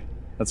staples out there.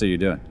 That's what you're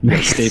doing. You got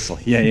a staple.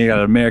 Yeah, you got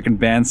an American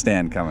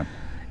Bandstand coming.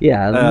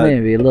 Yeah,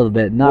 maybe a little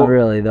bit. Not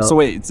really though. So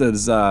wait, it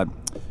says do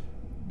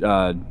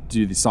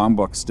the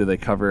songbooks, do they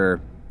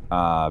cover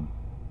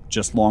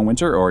just Long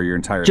Winter or your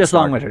entire Just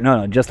Long Winter.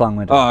 No, just Long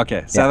Winter. Oh,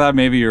 okay. So I thought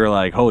maybe you were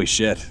like, holy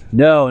shit.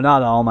 No,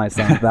 not all my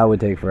songs. That would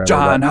take forever.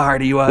 John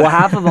Hardy. Well,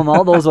 half of them,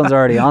 all those ones are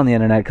already on the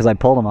internet because I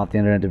pulled them off the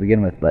internet to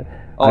begin with. But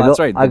that's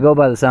right. I go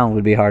by the sound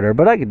would be harder,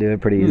 but I could do it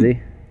pretty easy.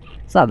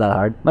 It's not that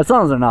hard. My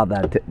songs are not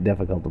that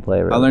difficult to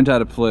play. Really. I learned how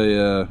to play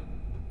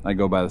I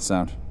Go By the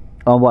Sound.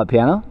 On what,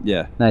 piano?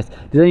 Yeah. Nice.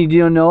 Do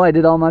you know I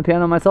did all my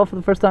piano myself for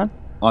the first time?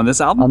 On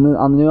this album?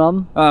 On the new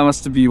album?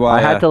 Must be why.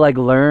 I had to like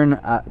learn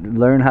how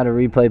to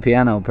replay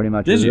piano pretty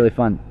much. It was really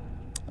fun.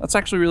 That's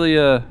actually really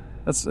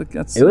that's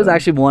it was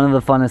actually one of the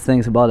funnest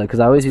things about it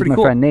because I always used my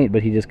friend Nate,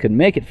 but he just couldn't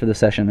make it for the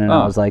session, and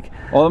I was like,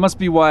 well, that must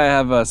be why I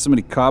have so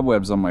many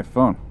cobwebs on my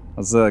phone. I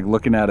was like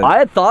looking at it. I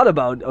had thought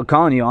about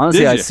calling you.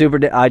 Honestly,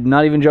 I'm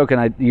not even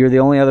joking. You're the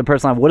only other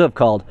person I would have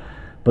called.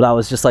 But I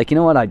was just like, you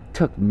know what? I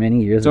took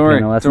many years of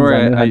piano lessons.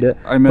 I knew how to do it.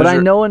 But I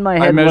know in my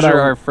head I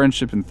measure our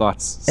friendship and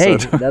thoughts. Hey,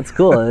 that's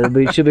cool.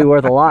 It should be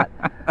worth a lot.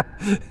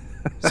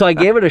 So I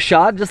gave it a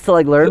shot just to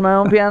like learn my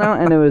own piano,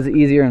 and it was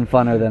easier and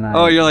funner than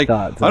I you're like,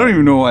 thought. So. I don't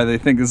even know why they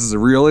think this is a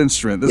real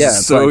instrument. This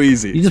is so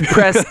easy. You just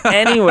press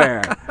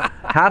anywhere.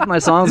 Half my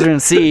songs are in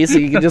C, so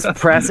you can just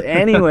press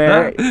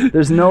anywhere.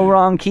 There's no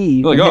wrong key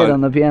you can hit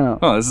on the piano.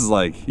 Oh, this is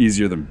like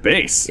easier than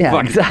bass. Yeah,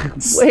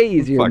 exactly. Way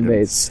easier than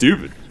bass.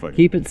 Stupid.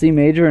 Keep it C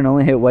major and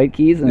only hit white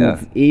keys, and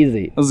it's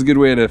easy. That was a good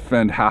way to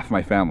offend half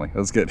my family. That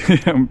was good.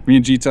 Me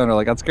and G-Tone are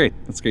like, that's great.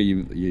 That's great.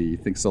 You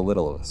think so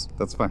little of us.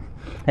 That's fine.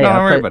 Hey,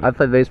 I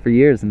played bass for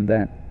years in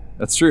that.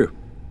 That's true.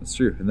 That's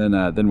true. And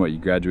then what? You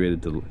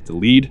graduated to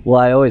lead? Well,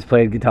 I always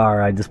played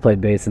guitar. I just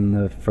played bass in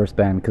the first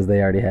band because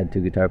they already had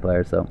 2 guitar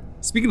players. So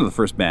speaking of the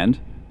first band,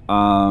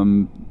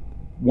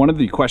 one of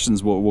the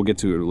questions we'll get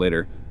to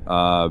later.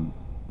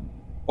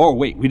 Oh,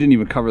 wait, we didn't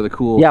even cover the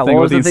cool thing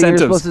with the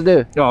incentives. Thing you were supposed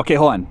to do? Oh, okay,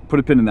 hold on. Put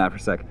a pin in that for a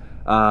sec.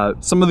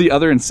 Some of the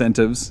other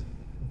incentives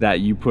that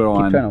you put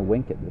on... I keep trying to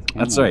wink at this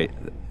camera. That's right.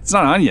 It's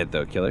not on yet,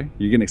 though, Killer.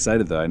 You're getting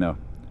excited, though, I know.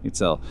 You can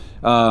tell.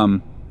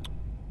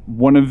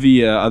 One of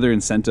the other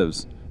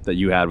incentives that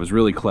you had was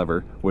really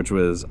clever, which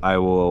was I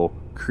will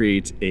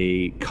create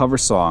a cover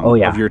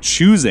song of your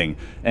choosing.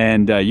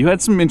 And you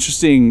had some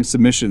interesting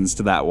submissions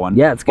to that one.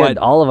 Yeah, it's good.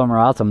 All of them are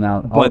awesome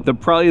now.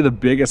 But probably the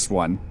biggest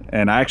one,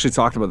 and I actually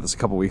talked about this a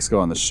couple weeks ago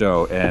on the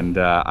show, and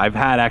I've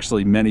had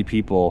actually many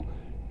people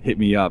hit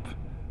me up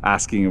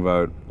asking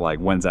about like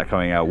when's that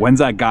coming out? When's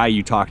that guy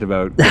you talked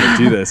about going to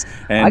do this?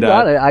 And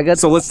I got.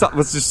 So let's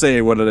just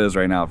say what it is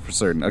right now for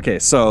certain. Okay,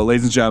 so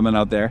ladies and gentlemen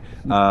out there,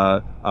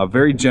 a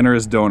very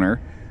generous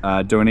donor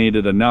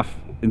donated enough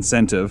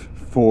incentive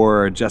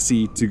for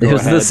Jesse to go ahead.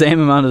 It was the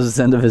same amount of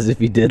incentive as if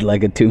you did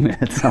like a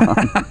 2-minute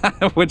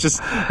song. Which is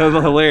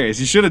hilarious.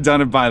 You should have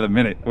done it by the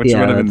minute, which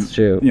would have been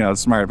true.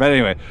 Smart. But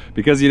anyway,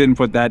 because you didn't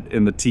put that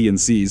in the T and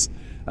C's,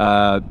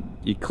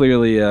 he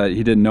clearly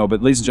he didn't know.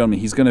 But ladies and gentlemen,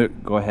 he's going to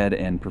go ahead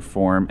and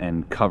perform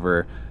and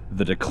cover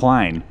The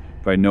Decline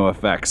by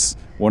NoFX.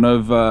 One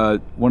of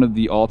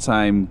the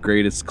all-time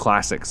greatest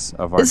classics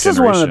of our generation. It's just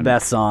one of the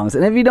best songs.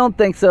 And if you don't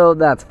think so,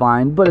 that's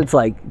fine. But it's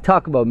like,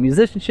 talk about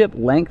musicianship,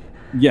 length,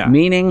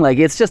 meaning. Like,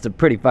 it's just a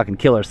pretty fucking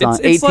killer song.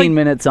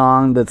 18-minute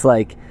song that's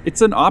like...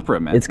 It's an opera,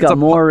 man. It's got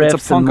more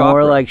riffs and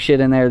more like shit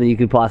in there than you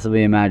could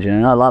possibly imagine.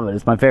 And I love it.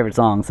 It's my favorite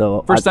song.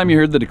 So First time you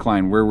heard The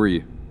Decline, where were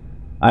you?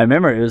 I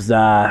remember it was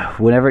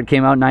whenever it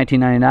came out in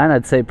 1999.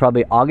 I'd say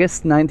probably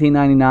August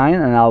 1999.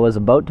 And I was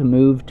about to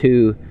move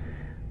to...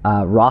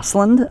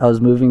 Rossland. I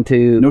was moving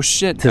to... No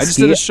shit. I just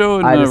did a show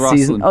in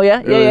Rossland. Oh,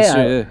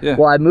 yeah.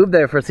 Well, I moved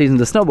there for a season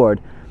to snowboard.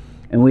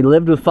 And we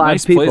lived with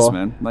 5 people. Nice place,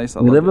 man. Nice.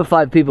 We lived with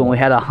 5 people, and we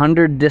had a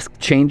 100-disc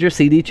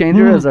CD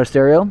changer as our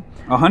stereo.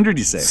 100,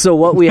 you say? So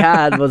what we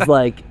had was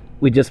like...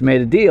 We just made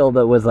a deal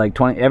that was like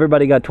 20...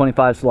 Everybody got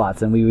 25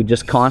 slots, and we would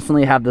just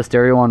constantly have the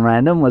stereo on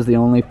random was the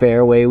only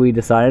fair way we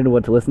decided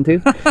what to listen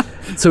to.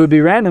 So it would be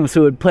random,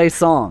 so it would play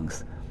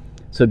songs.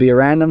 So it'd be a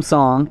random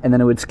song, and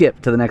then it would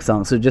skip to the next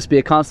song. So it'd just be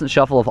a constant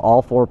shuffle of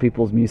all 4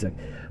 people's music.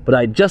 But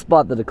I just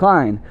bought The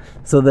Decline,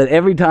 so that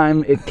every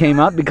time it came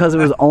up, because it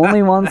was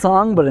only one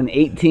song, but an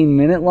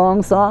 18-minute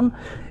long song,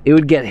 it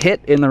would get hit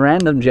in the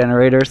random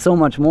generator so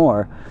much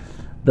more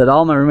that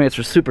all my roommates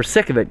were super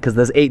sick of it because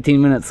this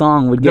 18-minute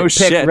song would get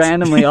picked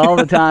randomly all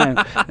the time.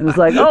 And it's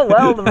like, oh,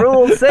 well, the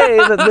rules say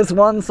that this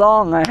one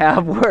song I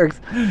have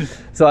works.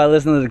 So I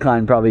listened to The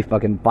Decline probably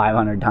fucking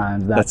 500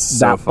 times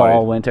that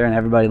fall, winter, and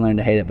everybody learned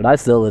to hate it. But I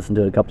still listen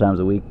to it a couple times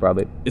a week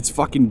probably. It's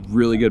fucking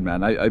really good,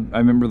 man. I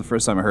remember the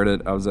first time I heard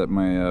it, I was at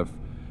my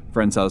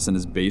friend's house in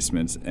his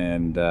basement,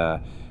 and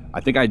I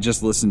think I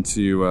just listened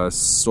to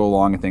So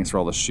Long and Thanks for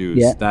All the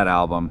Shoes, that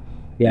album.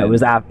 Yeah, it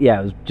was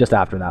just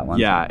after that one.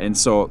 Yeah, and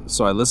so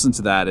I listened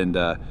to that, and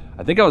I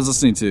think I was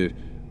listening to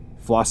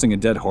Flossing a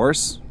Dead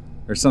Horse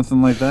or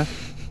something like that.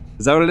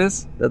 Is that what it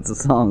is? That's a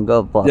song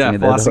called Flossing a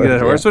Dead Horse. Flossing a Dead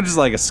Horse, which is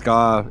like a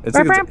ska. It's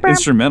like it's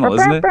instrumental,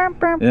 isn't it?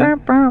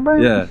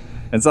 Yeah.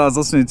 And so I was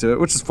listening to it,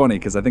 which is funny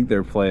because I think they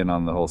were playing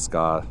on the whole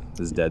ska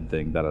is dead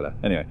thing.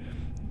 Anyway,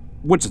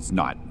 which it's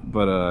not.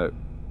 But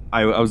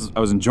I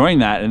was enjoying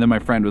that, and then my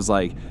friend was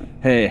like,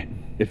 "Hey,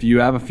 if you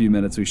have a few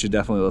minutes, we should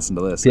definitely listen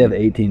to this." You have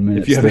 18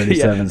 minutes, 37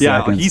 seconds.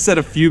 Yeah, he said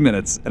a few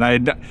minutes, and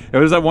it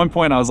was at one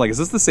point I was like, "Is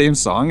this the same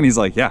song?" And he's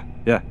like, "Yeah,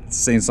 it's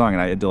the same song."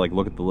 And I had to like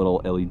look at the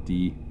little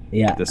LED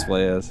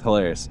display. It's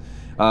hilarious.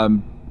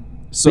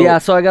 So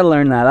I got to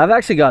learn that. I've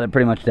actually got it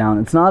pretty much down.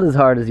 It's not as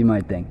hard as you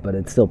might think, but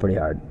it's still pretty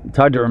hard. It's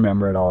hard to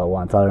remember it all at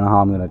once. I don't know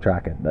how I'm going to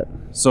track it, but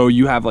so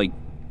you have like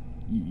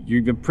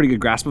you have a pretty good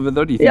grasp of it,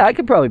 though. Do you think? Yeah, I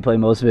could probably play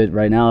most of it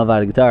right now if I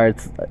had a guitar.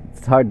 It's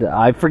hard to.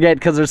 I forget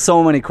because there's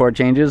so many chord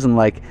changes and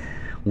like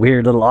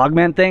weird little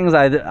augment things.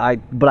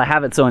 But I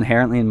have it so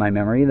inherently in my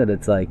memory that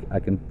it's like I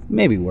can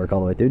maybe work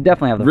all the way through.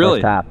 Definitely have the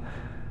first half.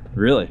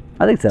 Really?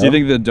 I think so. Do you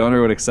think the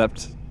donor would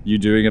accept you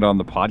doing it on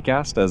the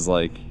podcast as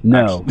like...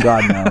 No,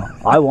 God, no.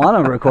 I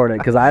want to record it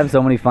because I have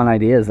so many fun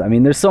ideas. I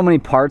mean, there's so many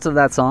parts of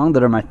that song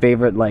that are my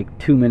favorite, like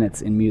 2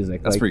 minutes in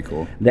music. That's like, pretty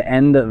cool. The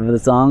end of the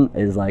song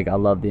is like, I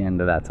love the end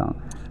of that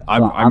song.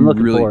 I'm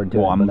looking really, forward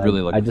to it. I'm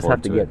really looking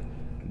forward to it. I just have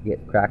to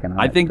get cracking on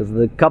I it. think because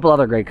there's a couple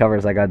other great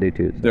covers I got to do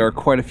too. So. There are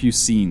quite a few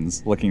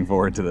scenes looking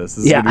forward to this.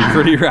 This is going to be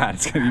pretty rad.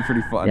 It's going to be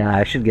pretty fun. Yeah,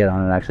 I should get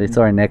on it actually.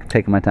 Sorry, Nick,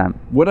 taking my time.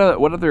 What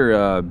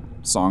other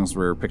songs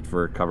were picked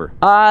for cover?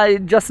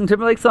 Justin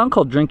Timberlake's song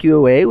called Drink You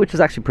Away, which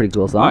is actually a pretty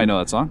cool song. Oh, I know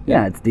that song.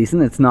 Yeah, it's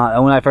decent. It's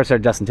not... When I first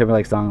heard Justin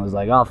Timberlake's song, I was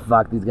like, oh,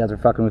 fuck, these guys are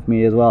fucking with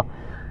me as well.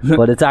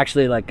 But it's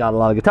actually like got a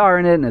lot of guitar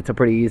in it, and it's a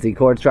pretty easy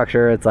chord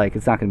structure. It's like,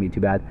 it's not going to be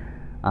too bad.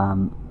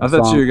 I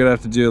thought you were going to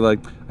have to do like,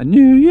 I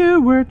knew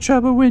you were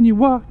trouble when you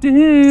walked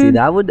in. See,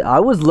 I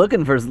was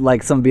looking for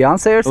like some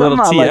Beyonce or something.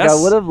 A little TS?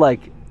 I would have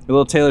like... A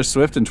little Taylor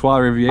Swift and Trois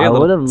Rivières. I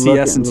would have looked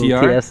TS and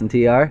TR. TS and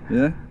TR.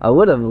 Yeah. I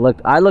would have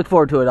looked... I look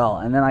forward to it all.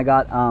 And then I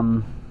got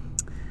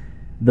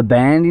the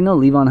band,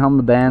 Levon Helm,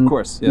 the band. Of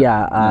course,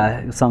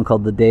 yeah. A song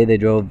called The Day They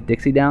Drove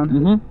Dixie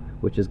Down,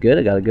 which is good.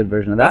 I got a good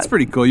version of that. That's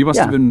pretty cool. You must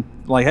have been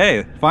like,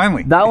 hey,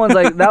 finally. That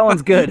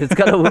one's good. It's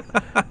got to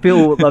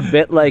feel a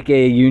bit like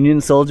a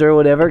Union soldier or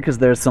whatever, because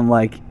there's some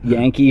like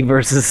Yankee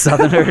versus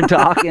Southerner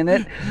talk in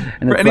it.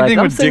 And For it's anything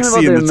like, with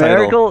Dixie in the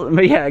title.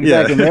 Yeah,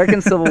 exactly. Yeah.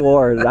 American Civil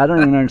War. I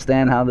don't even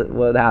understand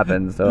what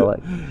happened. So like,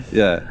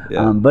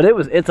 yeah. But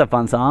it's a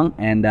fun song,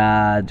 and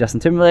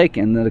Justin Timberlake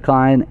and The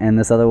Decline, and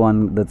this other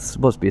one that's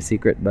supposed to be a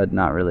secret, but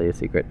not really a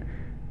secret.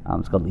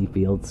 It's called Lee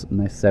Fields,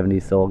 nice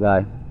 70s soul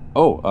guy.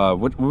 Oh,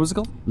 what was it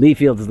called? Lee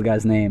Fields is the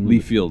guy's name. Lee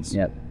Fields.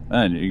 Yep.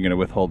 And you're going to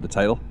withhold the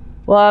title?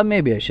 Well,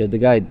 maybe I should. The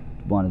guy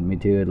wanted me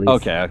to, at least.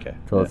 Okay.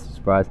 So it's a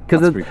surprise.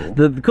 Because cool.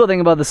 the cool thing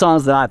about the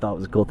songs that I thought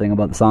was a cool thing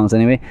about the songs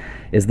anyway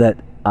is that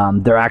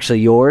they're actually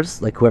yours.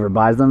 Like, whoever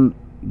buys them,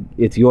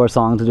 it's your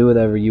song to do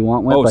whatever you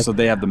want with. Oh, like, so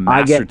they have the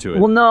master to it.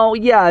 Well, no,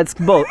 yeah, it's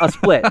both a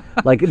split.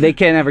 Like, they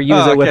can't ever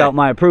use it without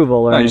my approval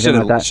or anything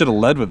like that. Should have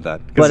led with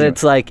that. But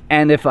it's like,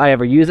 and if I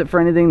ever use it for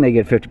anything, they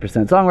get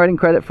 50% songwriting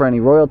credit for any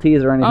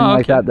royalties or anything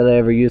like that I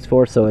ever used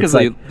for. So it's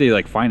like they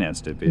like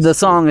financed it. Basically. The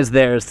song is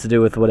theirs to do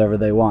with whatever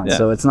they want. Yeah.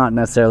 So it's not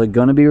necessarily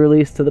going to be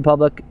released to the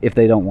public if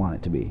they don't want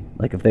it to be.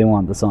 Like, if they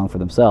want the song for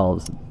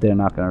themselves, they're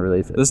not going to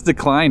release it. This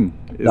Decline.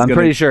 I'm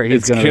pretty sure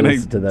he's going to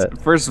release it to that.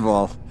 First of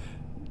all,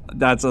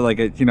 that's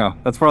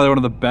that's probably one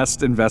of the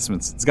best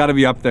investments. It's got to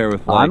be up there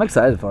with. Like, I'm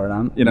excited for it.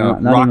 I'm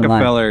not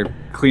Rockefeller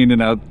cleaning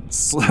out in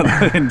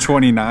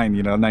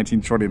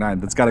 1929.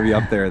 That's got to be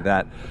up there.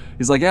 That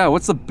he's like, yeah,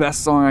 what's the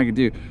best song I could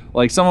do?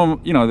 Like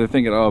someone, they're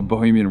thinking, oh,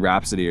 Bohemian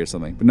Rhapsody or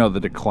something. But no, The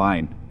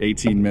Decline,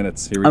 18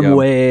 minutes. Here we go. I'm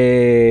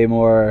way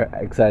more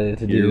excited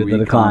to do The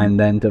Decline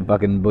than to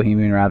fucking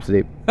Bohemian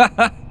Rhapsody.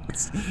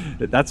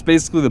 That's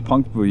basically the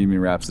punk Bohemian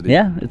Rhapsody.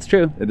 Yeah, it's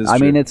true. It is. I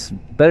mean, it's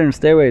better than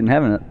Stairway to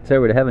Heaven.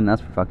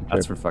 That's for fucking sure.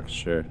 That's for fucking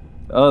sure.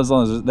 Oh, as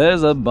long as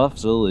there's a buff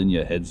soul in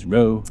your head's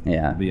row.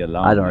 Yeah.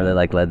 I don't really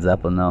like Led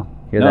Zeppelin though.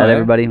 Hear that,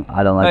 everybody?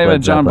 I don't like Led Zeppelin. Are you a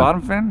John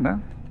Bonham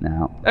fan?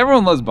 No.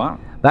 Everyone loves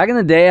Bonham. Back in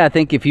the day, I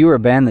think if you were a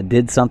band that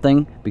did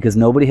something because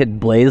nobody had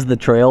blazed the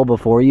trail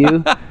before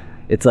you,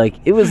 it's like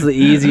it was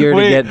easier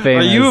to get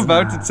famous. Are you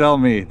about to tell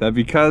me that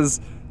because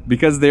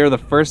they're the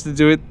first to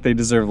do it, they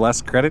deserve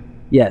less credit?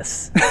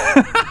 Yes.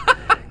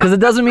 Because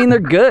it doesn't mean they're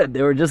good.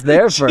 They were just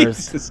there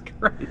first. Jesus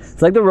Christ.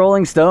 It's like the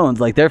Rolling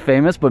Stones. Like, they're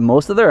famous, but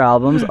most of their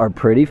albums are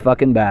pretty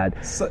fucking bad.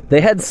 They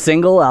had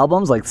single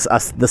albums. Like,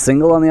 the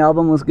single on the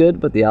album was good,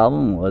 but the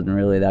album wasn't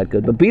really that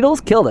good. But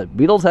Beatles killed it.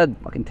 Beatles had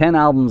fucking 10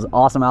 albums,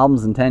 awesome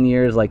albums in 10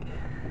 years. Like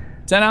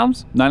 10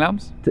 albums? 9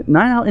 albums?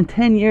 9 in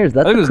 10 years.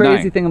 That's the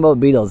crazy thing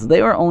about Beatles.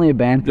 They were only a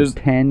band for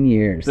 10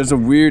 years. There's a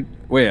weird...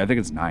 Wait, I think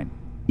it's 9.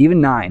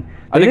 Even 9.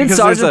 They did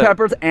Sgt.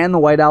 Pepper's and the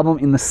White Album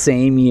in the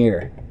same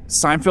year.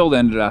 Seinfeld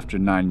ended after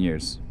 9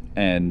 years,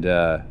 and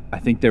I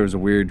think there was a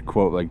weird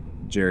quote, like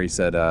Jerry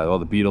said, well,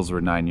 the Beatles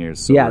were 9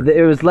 years. So yeah,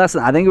 it was less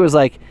than, I think it was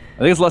like... I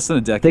think it's less than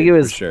a decade,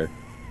 for sure.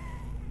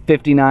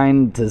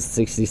 59 to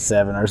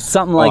 67 or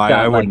something like that.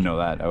 I wouldn't know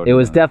that. It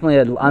was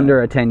definitely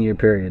under a 10-year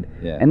period.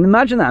 Yeah. And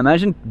imagine that.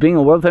 Imagine being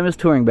a world-famous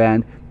touring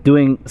band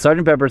doing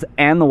Sgt. Pepper's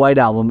and the White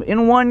Album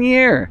in 1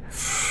 year.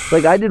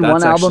 Like, I did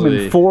one album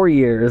in 4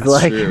 years. That's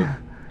like, true.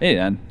 Hey,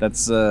 man,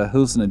 that's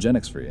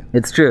hallucinogenics for you.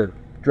 It's true.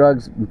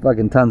 Drugs and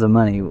fucking tons of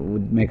money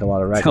would make a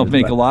lot of records. They'll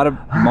make a lot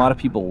of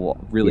people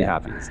really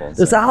happy.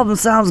 This album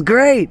sounds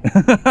great.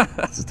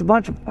 It's just a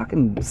bunch of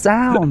fucking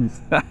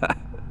sounds.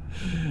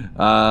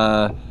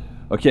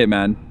 Okay,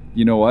 man.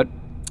 You know what?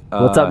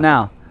 What's up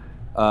now?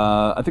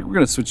 I think we're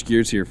going to switch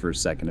gears here for a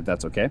second, if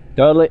that's okay.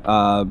 Totally.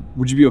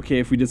 Would you be okay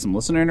if we did some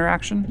listener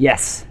interaction?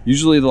 Yes.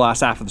 Usually the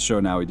last half of the show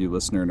now we do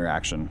listener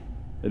interaction.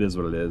 It is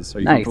what it is. Are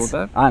you comfortable with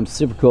that? I'm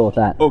super cool with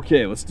that.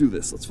 Okay, let's do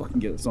this. Let's fucking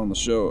get this on the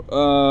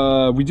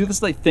show. We do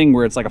this like thing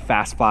where it's like a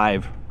fast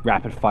 5,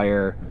 rapid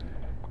fire,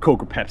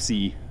 Coke or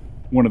Pepsi,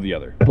 one or the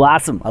other.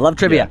 Blossom. I love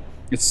trivia.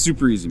 Yeah. It's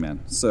super easy, man.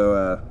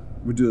 So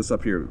we do this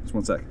up here. Just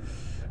one sec.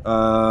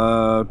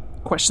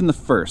 Question the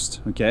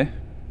first, okay?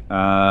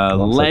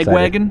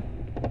 Lagwagon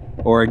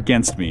or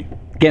Against Me?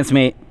 Against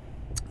Me.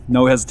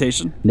 No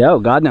hesitation? No,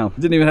 God no.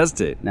 Didn't even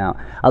hesitate. No.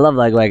 I love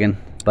Lagwagon,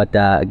 but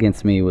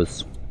Against Me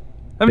was...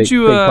 Haven't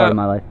you big part of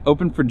my life.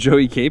 Opened for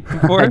Joey Cape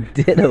before? I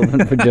did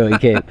open for Joey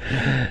Cape.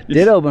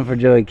 This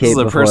is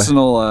a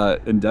personal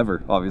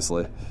endeavor,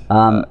 obviously.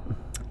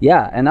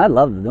 Yeah, and I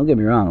love it. Don't get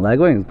me wrong.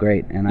 Lagwagon is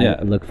great, and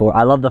I look for.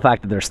 I love the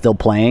fact that they're still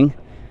playing.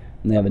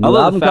 And they have a new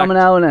album coming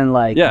out, and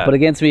but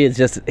Against Me, it's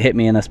just hit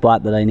me in a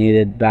spot that I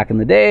needed back in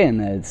the day,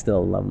 and I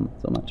still love them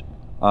so much.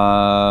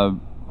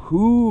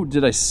 Who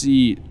did I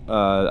see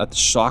at the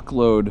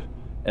Shockload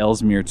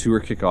Ellesmere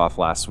tour kickoff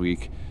last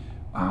week?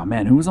 Oh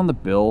man, who was on the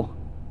bill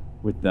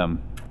with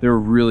them? They were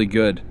really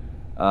good,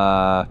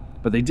 but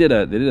they did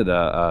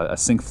a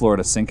Sink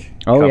Florida Sink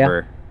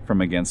cover from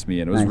Against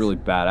Me, and it was really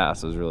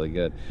badass. It was really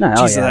good.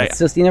 It's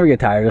just you never get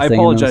tired of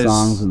singing those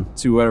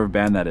songs. To whatever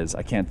band that is.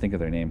 I can't think of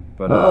their name,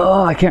 but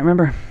I can't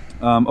remember.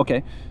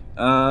 Okay.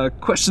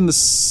 Question the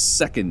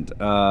second: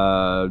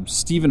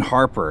 Stephen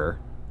Harper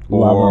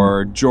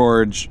or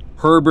George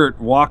Herbert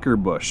Walker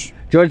Bush?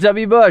 George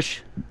W. Bush.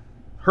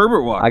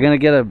 Herbert Walker. I'm gonna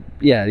get a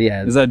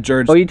yeah. Is that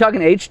George? Oh, you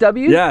talking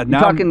HW? Yeah, you're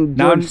talking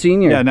George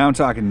Senior. Yeah, now I'm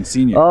talking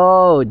Senior.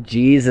 Oh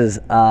Jesus.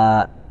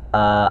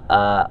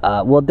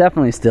 Well,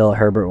 definitely still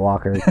Herbert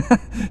Walker,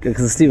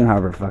 because Stephen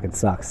Harper fucking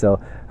sucks.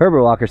 So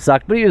Herbert Walker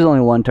sucked, but he was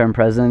only one-term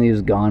president. He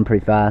was gone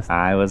pretty fast.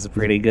 I was a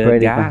pretty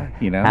good guy,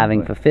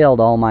 having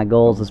fulfilled all my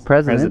goals as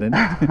president.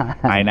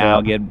 I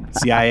now get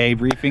CIA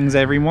briefings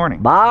every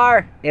morning.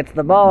 Bar, it's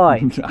the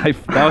boy.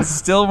 That was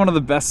still one of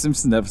the best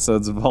Simpson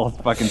episodes of all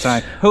fucking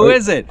time. Who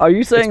is it? Are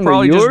you saying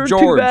that you're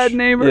two bad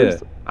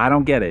neighbors? Yeah. I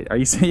don't get it. Are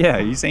you saying? Yeah.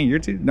 Are you saying you're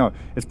two? No,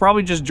 it's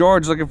probably just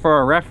George looking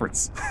for a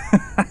reference.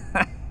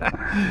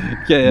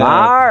 Okay.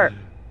 Bar.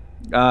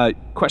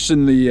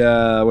 Question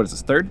the what is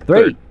this?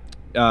 Third.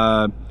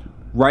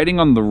 Writing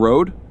on the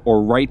road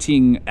or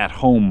writing at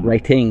home?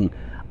 Writing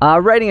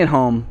at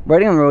home.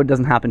 Writing on the road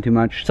doesn't happen too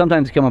much.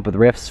 Sometimes you come up with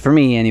riffs, for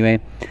me anyway,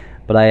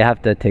 but I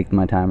have to take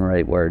my time and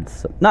write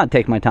words. So, not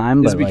take my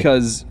time, but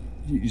because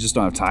you just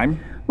don't have time?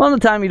 Well, the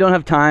time you don't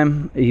have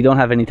time. You don't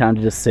have any time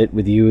to just sit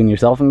with you and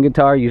yourself and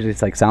guitar. Usually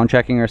it's like sound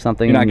checking or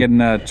something. You're not getting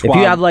if you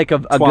have like a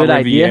good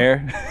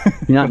idea,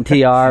 you're not in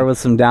TR with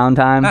some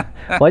downtime.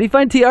 Why do you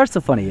find TR so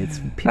funny? It's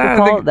people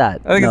call it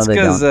that. I think it's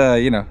because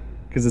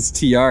because it's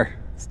TR.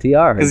 It's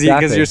TR.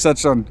 Because you're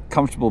such on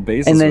comfortable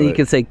basis. And then you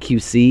can say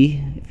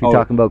QC if you're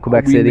talking about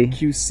Quebec City.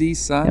 QC,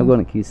 son. Yeah, I'm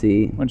going to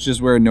QC. Why don't you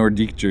just wear a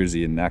Nordique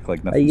jersey and act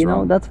like nothing's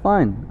wrong? That's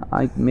fine.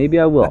 Maybe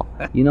I will.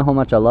 You know how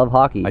much I love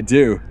hockey. I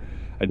do.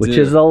 Which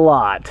is a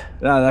lot.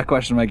 That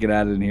question might get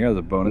added in here as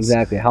a bonus.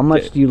 Exactly. How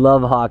much do you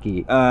love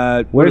hockey?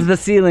 Where's the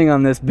ceiling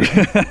on this?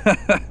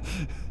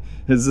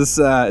 Is this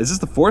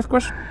the fourth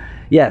question?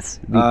 Yes.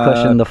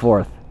 Question the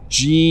fourth.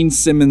 Gene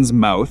Simmons'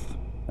 mouth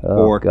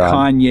or God.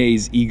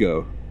 Kanye's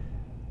ego?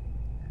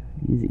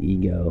 His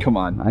ego. Come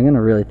on. I'm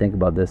gonna really think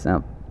about this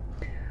now.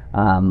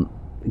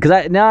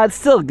 Because it's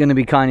still gonna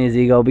be Kanye's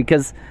ego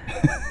because.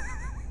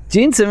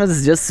 Gene Simmons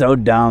is just so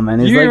dumb,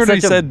 and you heard what he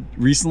said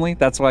recently.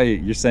 That's why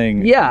you're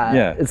saying,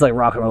 yeah. It's like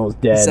rock and roll is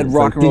dead. He said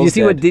rock and roll. Did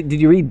you see did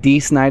you read Dee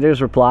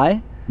Snider's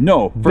reply?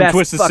 No, from Best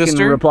Twisted fucking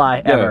Sister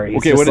reply ever. Yeah.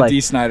 Okay, what did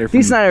Dee Snider?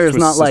 Dee Snider is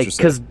not like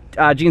because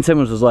Gene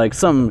Simmons was like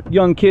some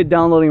young kid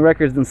downloading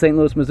records in St.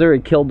 Louis,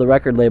 Missouri, killed the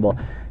record label.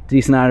 Dee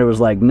Snider was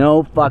like,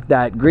 no, fuck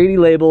that. Greedy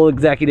label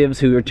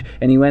executives and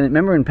he went.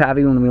 Remember in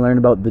Pavi when we learned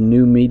about the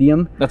new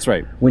medium? That's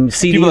right. When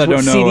CDs, people that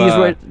don't know, CDs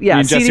went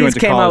to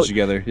came college out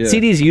together. Yeah.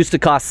 CDs used to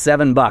cost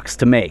 $7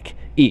 to make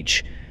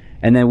each.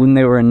 And then when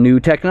they were a new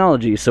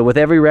technology, so with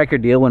every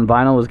record deal, when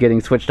vinyl was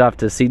getting switched off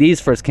to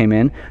CDs first came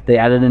in, they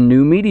added a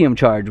new medium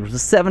charge, which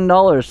was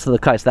 $7 to the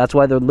price. That's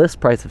why the list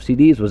price of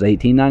CDs was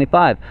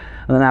 $18.95. And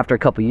then after a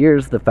couple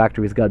years, the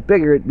factories got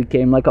bigger. It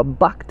became like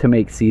 $1 to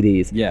make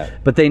CDs. Yeah.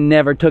 But they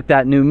never took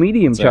that new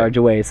medium charge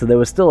away, so there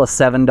was still a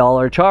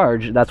 $7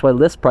 charge. That's why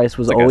list price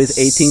was always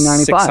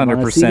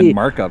 $18.95. 600%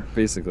 markup,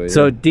 basically.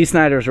 So Dee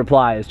Snider's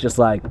reply is just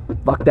like,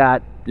 fuck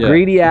that.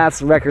 greedy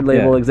ass record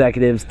label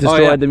executives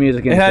destroyed the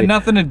music industry. It had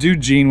nothing to do,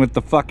 Gene, with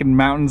the fucking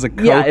mountains of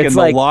coke and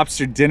the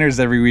lobster dinners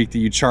every week that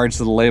you charge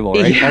to the label,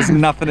 right? It has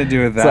nothing to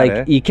do with that. It's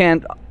like you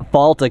can't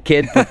fault a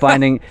kid for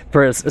finding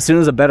as soon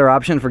as a better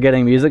option for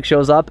getting music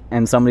shows up,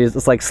 and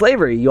it's like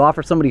slavery. You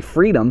offer somebody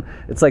freedom,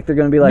 it's like they're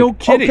going to be like, no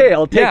kidding. Okay,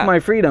 I'll take my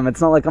freedom.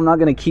 It's not like I'm not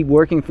going to keep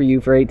working for you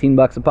for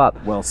 $18 a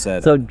pop. Well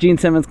said. So Gene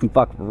Simmons can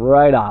fuck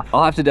right off.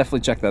 I'll have to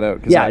definitely check that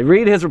out.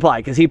 Read his reply,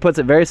 because he puts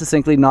it very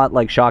succinctly, not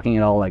like shocking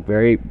at all, like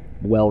very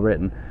well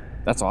written.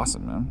 That's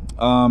awesome,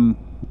 man.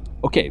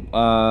 Okay,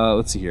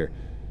 let's see here.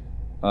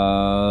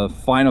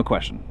 Final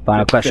question.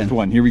 Fifth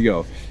one. Here we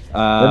go.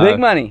 The big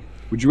money.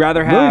 Would you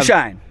rather have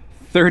Moonshine.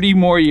 30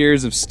 more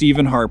years of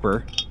Stephen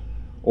Harper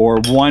or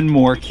one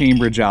more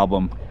Cambridge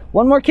album?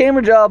 One more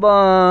Cambridge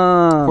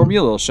album. Pour me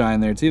a little shine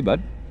there too,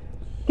 bud.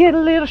 Get a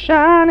little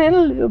shine and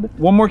a little bit.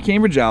 One more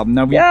Cambridge album.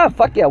 Now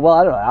fuck yeah. Well,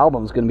 I don't know.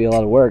 Album's going to be a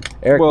lot of work.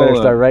 Eric better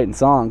start writing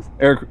songs.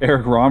 Eric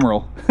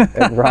Romerl.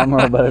 Eric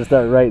Romerl better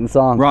start writing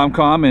songs.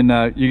 Rom-com, and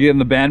you're getting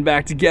the band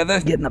back together?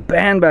 Getting the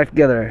band back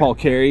together. Paul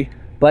Carey.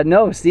 But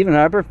no, Stephen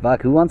Harper,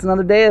 fuck. Who wants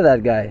another day of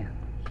that guy?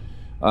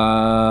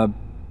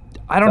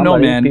 I don't know,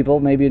 man. People,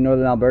 maybe in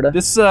northern Alberta.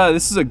 This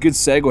is a good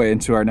segue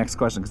into our next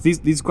question, because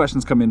these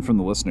questions come in from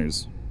the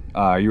listeners.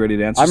 Are you ready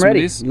to answer some of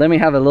these? Let me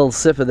have a little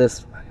sip of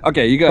this.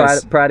 Okay, you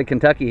guys. Pride of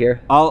Kentucky here.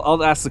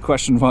 I'll ask the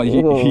question while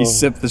you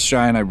sip the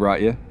shine I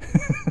brought you.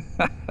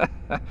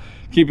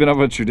 Keeping up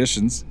with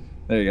traditions.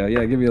 There you go.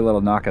 Yeah, give you a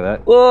little knock of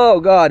that. Oh,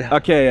 God.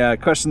 Okay,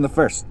 question the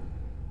first.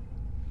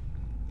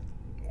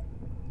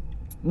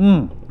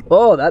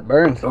 Oh, that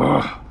burns.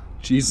 Oh,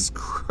 Jesus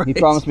Christ. He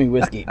promised me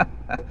whiskey,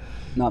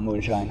 not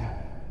moonshine.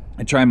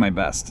 I try my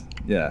best.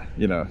 Yeah,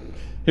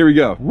 Here we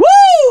go. Woo!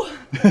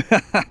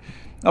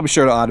 I'll be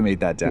sure to automate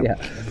that down.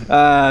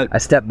 Yeah. I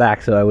stepped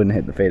back so I wouldn't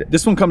hit the fade.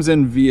 This one comes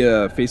in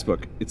via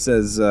Facebook. It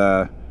says,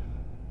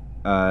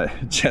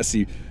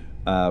 Jesse,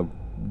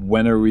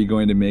 when are we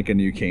going to make a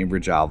new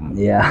Cambridge album?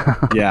 Yeah.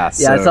 Yeah.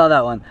 Yeah, I saw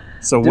that one.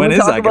 So when is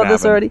that going to happen? Did we talk about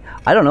this already?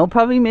 I don't know.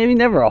 Probably, maybe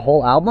never. A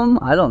whole album?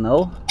 I don't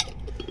know.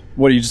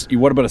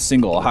 What about a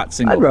single, a hot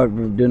single?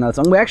 I'd do another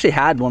song. We actually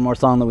had one more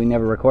song that we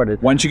never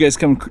recorded. Why don't you guys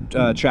come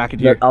track it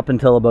here? Up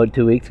until about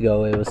 2 weeks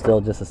ago, it was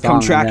still just a song. Come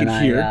track it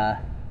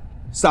here.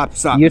 Stop.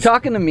 You're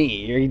talking to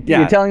me.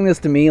 You're telling this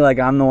to me like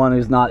I'm the one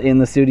who's not in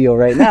the studio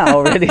right now,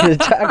 ready to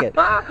track it.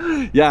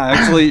 Yeah,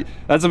 actually,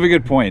 that's a very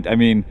good point. I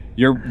mean,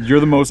 you're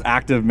the most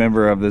active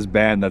member of this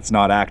band that's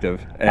not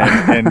active,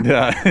 and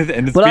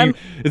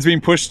it's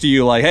being pushed to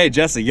you like, hey,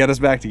 Jesse, get us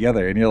back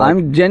together, and you're like,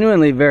 I'm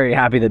genuinely very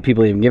happy that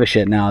people even give a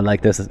shit now.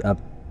 Like this is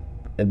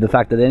the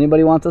fact that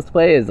anybody wants us to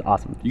play is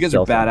awesome. You guys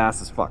are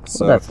badass as fuck.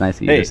 So that's nice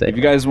of you to say. If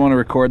you guys want to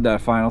record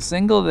that final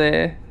single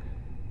there,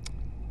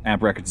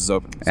 Amp Records is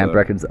open. Amp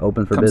Records is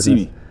open for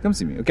business. Come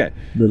see me. Okay.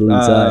 Little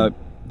inside.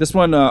 This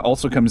one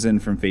also comes in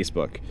from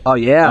Facebook. Oh,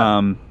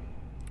 yeah.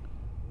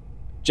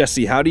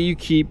 Jesse, how do you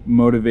keep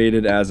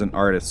motivated as an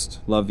artist?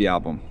 Love the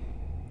album.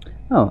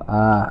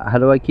 How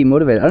do I keep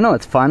motivated? I don't know.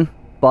 It's fun.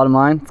 Bottom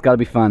line, it's got to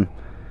be fun.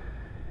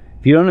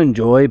 If you don't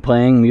enjoy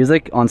playing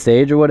music on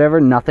stage or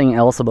whatever, nothing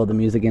else about the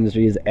music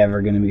industry is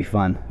ever going to be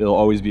fun. It'll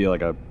always be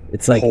like a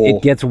It's like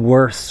it gets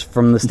worse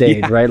from the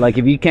stage, right? Like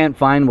if you can't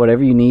find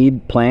whatever you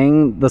need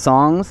playing the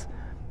songs,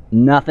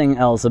 nothing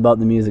else about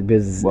the music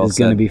business is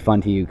going to be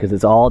fun to you, because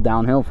it's all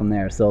downhill from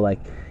there. So like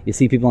you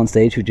see people on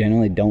stage who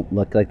generally don't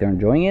look like they're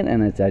enjoying it,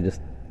 and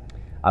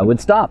I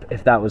would stop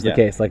if that was the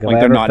case. Like if I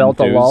ever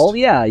felt a lull,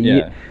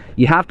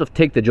 you have to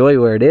take the joy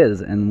where it is,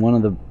 and one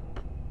of the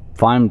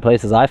fun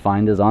places I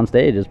find is on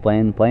stage, is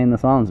playing the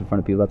songs in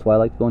front of people. That's why I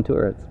like to go on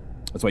tour.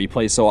 That's why you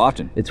play so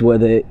often. It's where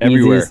the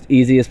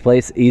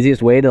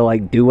easiest way to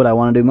like do what I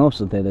want to do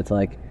most with it. It's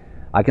like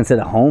I can sit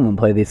at home and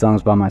play these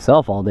songs by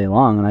myself all day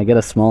long, and I get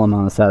a small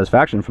amount of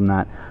satisfaction from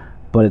that,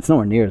 but it's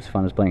nowhere near as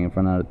fun as playing in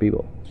front of other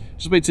people.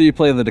 Just wait till you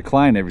play The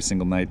Decline every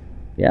single night.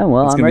 Yeah,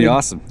 well, it's going to be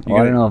awesome. I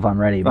don't know if I'm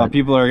ready, but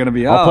people are going to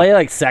be. I'll play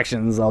like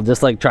sections. I'll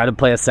just like try to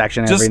play a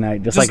section every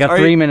night, just like a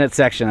 3-minute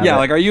section. Yeah,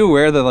 like are you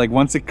aware that like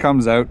once it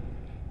comes out,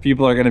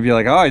 people are going to be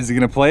like, oh, is he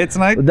going to play it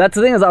tonight? That's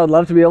the thing, is I would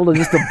love to be able to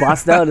just to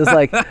bust out. It's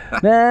like,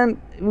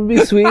 man, it would be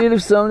sweet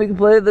if somebody could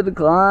play The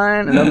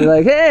Decline. And I'll be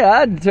like,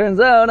 hey, it turns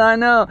out I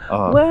know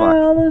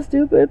where all the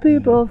stupid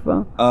people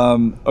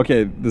from.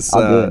 Okay,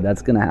 I'll do it.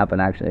 That's going to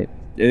happen, actually.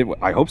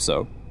 I hope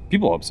so.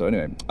 People hope so,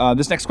 anyway.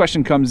 This next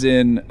question comes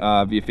in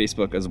via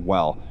Facebook as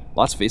well.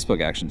 Lots of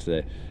Facebook action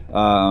today.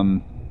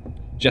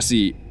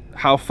 Jesse,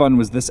 how fun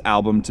was this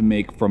album to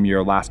make from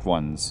your last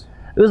ones?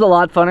 It was a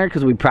lot funner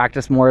because we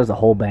practiced more as a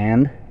whole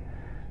band.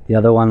 The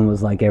other one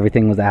was like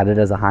everything was added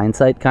as a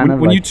hindsight kind of.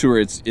 When like, you tour,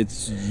 it's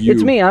you.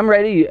 It's me. I'm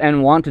ready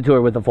and want to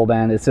tour with a full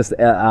band. It's just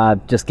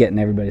getting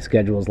everybody's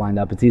schedules lined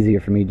up. It's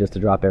easier for me just to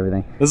drop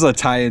everything. This is a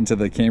tie-in to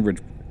the Cambridge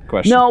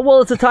question. No,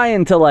 well, it's a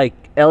tie-in to like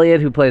Elliot,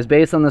 who plays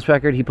bass on this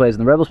record. He plays in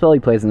the Rebel Spell. He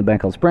plays in the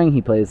band called Spring.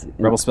 He plays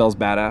Rebel Spell's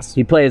badass.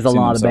 He plays a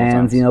lot of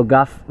bands. You know,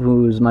 Guff,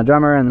 who's my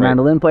drummer and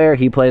mandolin player.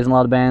 He plays in a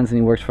lot of bands, and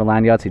he works for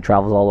Land Yachts. He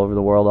travels all over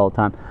the world all the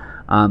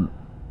time.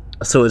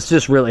 So it's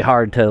just really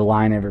hard to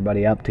line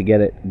everybody up to get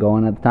it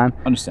going at the time.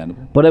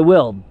 Understandable. But I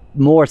will.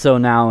 more so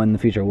now in the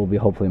future, we'll be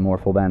hopefully more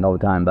full band all the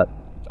time. But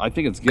I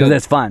think it's good because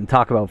it's fun.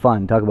 Talk about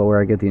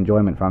where I get the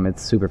enjoyment from.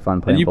 It's super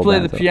fun playing. And you full play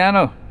band, the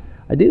piano.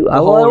 I do. I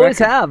always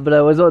have, but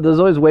there's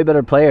always way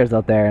better players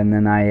out there, and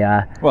then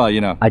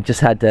I just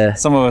had to.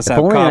 Some of us have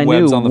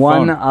cobwebs on the phone. If only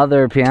I knew one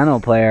other piano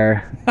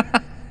player.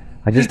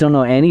 I just don't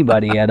know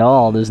anybody at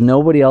all. There's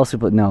nobody else who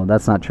play. No,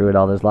 that's not true at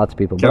all. There's lots of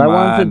people. But I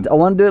wanted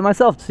to do it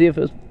myself to see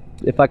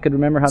if I could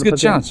remember how to play.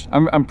 It's a good challenge.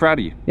 I'm proud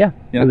of you. Yeah,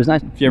 it was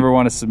nice. If you ever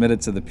want to submit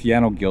it to the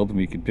piano guild,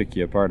 we could pick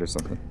you apart or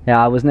something.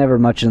 Yeah, I was never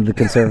much into the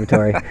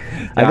conservatory.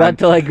 I got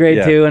to like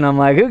grade 2, and I'm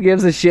like, who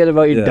gives a shit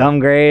about your dumb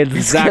grades?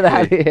 Exactly.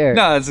 Let's get out of here.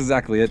 No, that's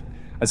exactly it.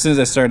 As soon as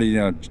I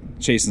started,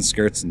 chasing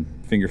skirts and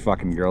finger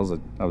fucking girls,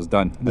 I was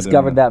done.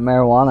 Discovered that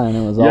marijuana, and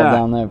it was all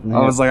down there from here.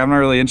 I was like, I'm not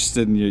really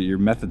interested in your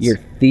methods. Your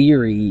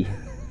theory.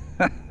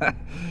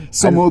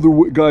 Some other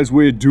guy's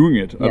way of doing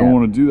it. I don't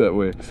want to do that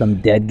way.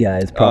 Some dead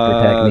guy's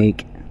proper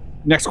technique.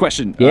 Next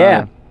question.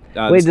 Yeah.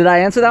 Wait, did I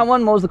answer that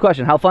one? What was the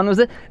question? How fun was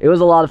it? It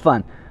was a lot of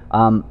fun.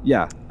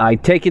 Yeah. I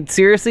take it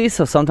seriously,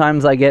 so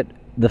sometimes I get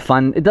the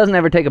fun. It doesn't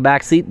ever take a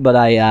back seat, but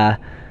I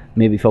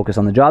maybe focus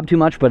on the job too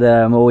much. But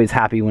I'm always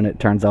happy when it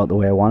turns out the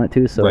way I want it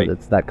to. So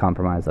it's that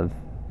compromise of.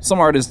 Some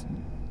artists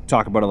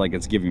talk about it like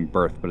it's giving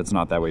birth, but it's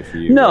not that way for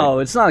you. No,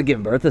 it's not a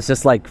giving birth. It's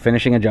just like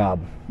finishing a job.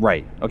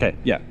 Right. Okay.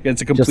 Yeah.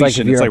 It's a completion. Just like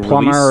if you're it's a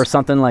plumber release. or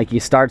something, like you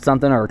start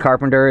something, or a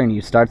carpenter, and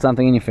you start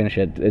something and you finish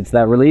it. It's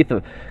that relief.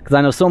 Because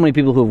I know so many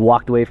people who have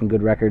walked away from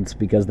good records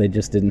because they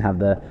just didn't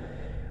have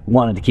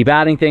wanted to keep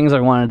adding things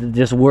or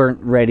just weren't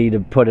ready to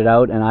put it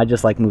out, and I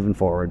just like moving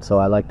forward. So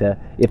I like to,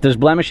 if there's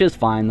blemishes,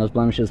 fine. Those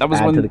blemishes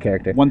add to the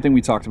character. One thing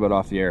we talked about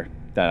off the air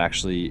that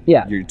actually,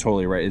 you're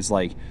totally right, is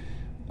like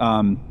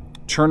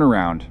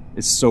turnaround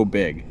is so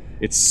big.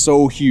 It's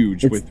so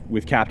huge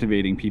with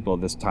captivating people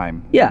at this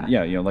time. Yeah.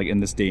 Yeah, like in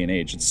this day and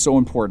age. It's so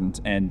important,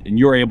 and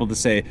you're able to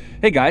say,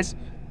 hey guys,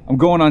 I'm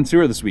going on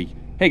tour this week.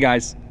 Hey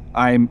guys,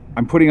 I'm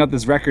putting out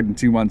this record in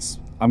 2 months.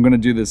 I'm going to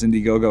do this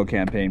Indiegogo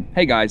campaign.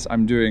 Hey guys,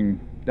 I'm doing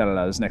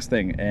this next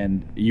thing,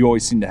 and you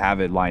always seem to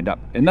have it lined up,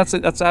 and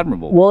that's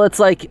admirable. Well, it's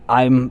like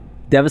I'm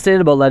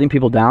devastated about letting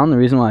people down. The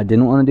reason why I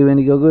didn't want to do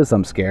Indiegogo is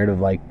I'm scared of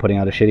like putting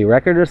out a shitty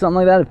record or something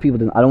like that.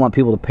 I don't want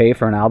people to pay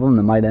for an album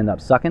that might end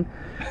up sucking.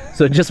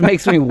 So it just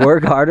makes me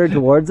work harder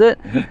towards it.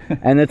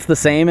 And it's the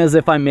same as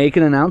if I make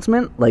an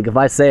announcement. Like if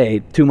I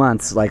say 2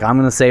 months, like I'm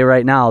going to say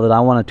right now that I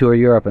want to tour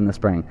Europe in the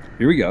spring.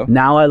 Here we go.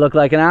 Now I look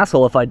like an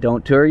asshole if I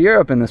don't tour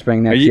Europe in the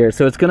spring next year.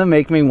 So it's going to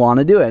make me want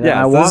to do it.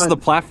 Yeah, this is the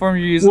platform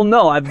you're using? Well,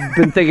 no, I've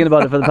been thinking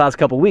about it for the past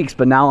couple of weeks,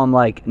 but now I'm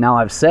like, now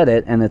I've said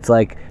it, and it's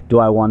like, do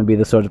I want to be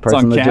the sort of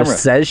person that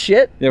just says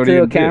shit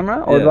to a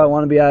camera, or do I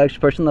want to be a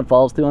person that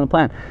follows through on a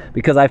plan?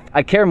 Because I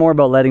care more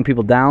about letting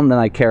people down than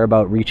I care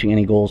about reaching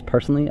any goals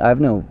personally. I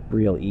have no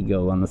real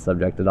ego on the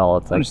subject at all.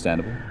 It's like,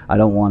 understandable. I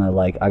don't want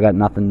to I got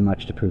nothing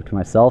much to prove to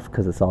myself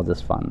because it's all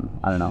just fun.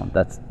 I don't know.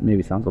 That's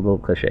maybe sounds a little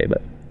cliche,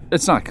 but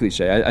it's not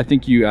cliche. I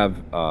think you have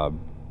a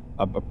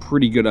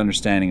pretty good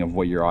understanding of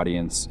what your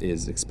audience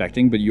is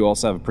expecting, but you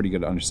also have a pretty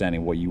good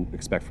understanding of what you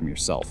expect from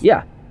yourself.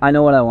 Yeah. I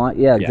know what I want.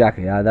 Yeah,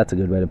 exactly. Yeah, that's a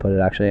good way to put it,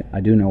 actually.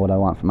 I do know what I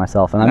want for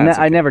myself, and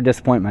I never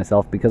disappoint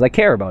myself because I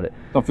care about it.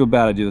 Don't feel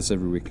bad. I do this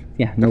every week.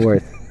 Yeah, no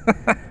worries.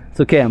 It's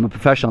okay. I'm a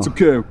professional. It's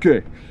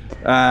okay.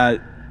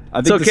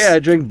 It's okay. I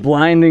drink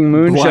blinding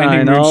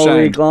moonshine all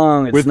week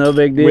long. It's no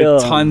big deal.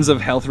 With tons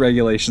of health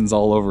regulations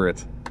all over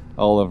it.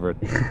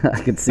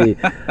 I can see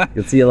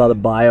a lot of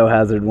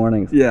biohazard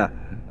warnings. Yeah.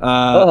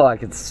 I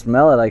can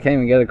smell it. I can't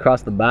even get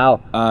across the bow.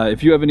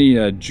 If you have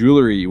any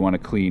jewelry you want to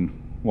clean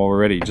while we're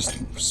ready, just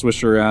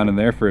swish around in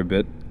there for a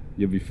bit.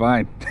 You'll be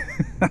fine.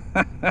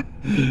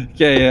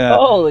 Okay.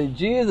 Holy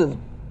Jesus!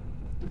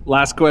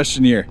 Last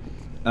question here.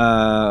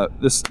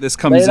 This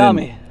comes Lay it in. On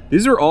me.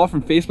 These are all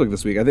from Facebook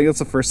this week. I think that's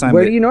the first time.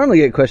 Where do you normally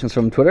get questions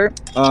from? Twitter?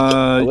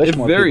 It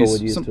varies. People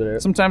would use Twitter.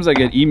 Sometimes I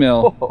get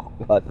email. Oh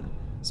God.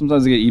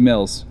 Sometimes I get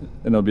emails,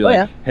 and they'll be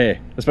like, "Hey,"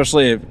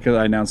 especially because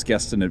I announce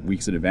guests in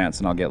weeks in advance,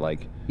 and I'll get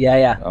like,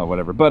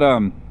 whatever.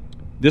 But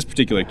this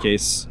particular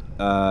case,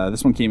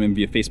 this one came in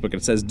via Facebook, and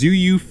it says, "Do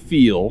you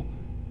feel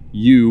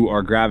you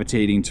are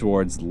gravitating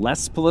towards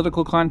less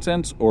political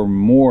content or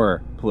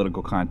more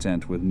political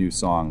content with new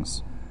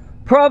songs?"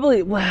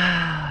 Probably.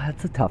 Wow,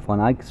 that's a tough one.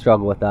 I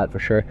struggle with that for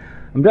sure.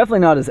 I'm definitely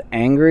not as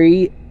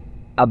angry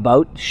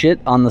about shit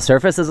on the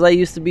surface as I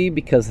used to be,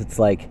 because it's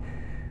like,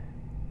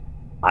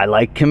 I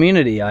like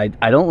community. I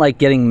don't like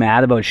getting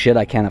mad about shit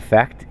I can't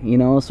affect,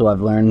 so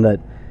I've learned that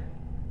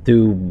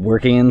through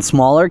working in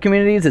smaller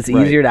communities, it's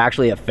easier to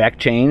actually affect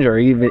change, or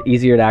even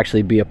easier to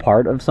actually be a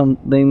part of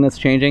something that's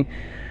changing.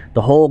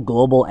 The whole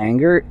global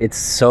anger, it's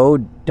so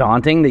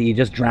daunting that you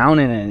just drown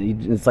in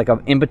it. It's like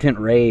an impotent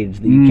rage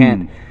that you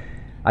can't...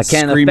 I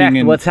can't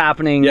affect what's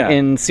happening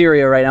in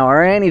Syria right now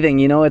or anything,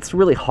 it's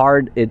really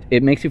hard.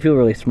 It makes you feel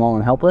really small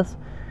and helpless,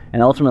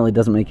 and ultimately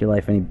doesn't make your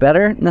life any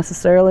better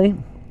necessarily.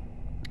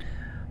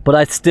 But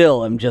I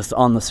still am just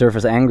on the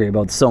surface angry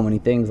about so many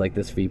things, like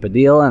this FIPA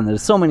deal, and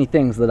there's so many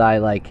things that I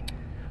like,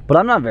 but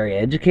I'm not very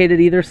educated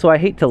either, so I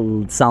hate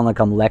to sound like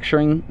I'm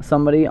lecturing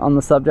somebody on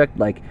the subject,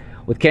 like,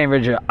 with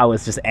Cambridge, I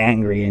was just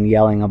angry and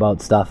yelling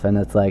about stuff, and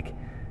it's like,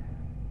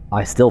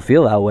 I still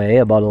feel that way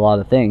about a lot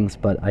of things,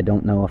 but I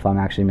don't know if I'm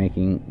actually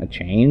making a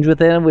change with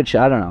it, which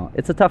I don't know.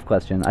 It's a tough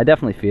question. I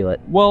definitely feel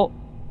it. Well,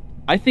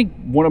 I think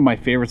one of my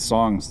favorite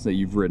songs that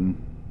you've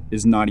written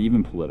is not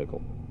even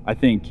political. I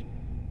think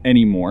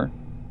Anymore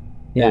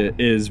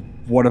is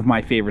one of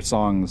my favorite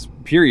songs,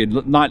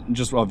 period. Not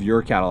just of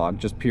your catalog,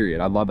 just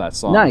period. I love that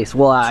song. Nice.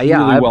 Well, I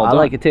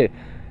like it too.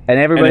 And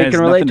everybody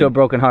can relate to a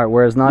broken heart,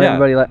 whereas not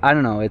everybody, like, I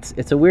don't know.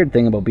 It's a weird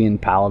thing about being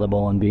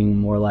palatable and being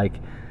more like,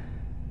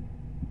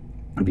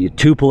 if you're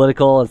too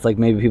political, it's like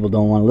maybe people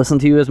don't want to listen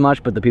to you as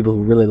much, but the people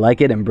who really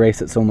like it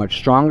embrace it so much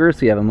stronger,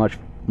 so you have a much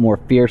more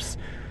fierce,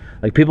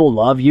 like, people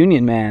love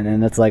Union Man,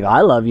 and it's like,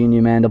 I love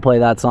Union Man to play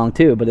that song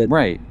too, but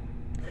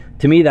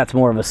to me, that's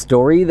more of a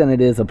story than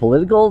it is a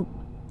political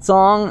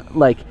song.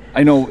 Like,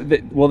 I know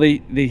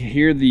they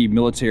hear the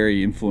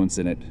military influence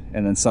in it,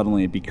 and then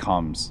suddenly it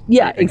becomes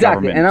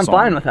exactly, and I'm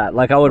fine with that.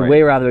 Like, I would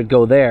way rather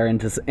go there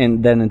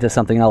than into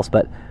something else,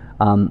 but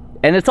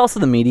and it's also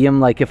the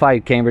medium. Like, if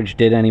Cambridge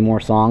did any more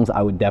songs,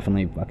 I would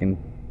definitely fucking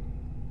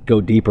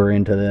go deeper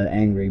into the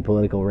angry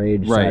political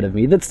rage side of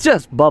me that's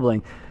just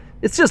bubbling.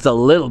 It's just a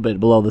little bit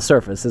below the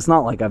surface. It's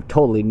not like I've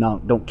totally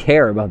don't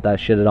care about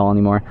that shit at all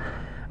anymore.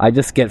 I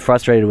just get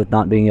frustrated with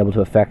not being able to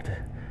affect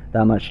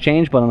that much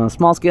change. But on a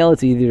small scale,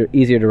 it's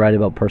easier to write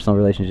about personal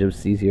relationships.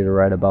 It's easier to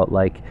write about,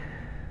 like,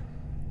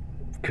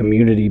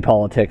 community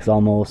politics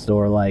almost,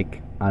 or,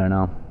 like, I don't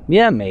know.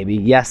 Yeah, maybe.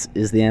 Yes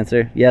is the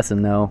answer. Yes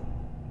and no.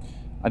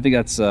 I think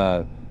that's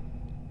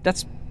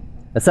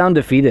I sound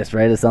defeatist,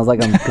 right? It sounds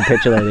like I'm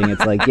capitulating.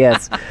 It's like,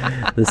 yes,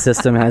 the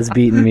system has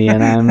beaten me,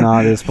 and I'm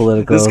not as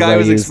political as I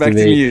used to be. This guy was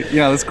expecting you.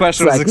 Yeah, this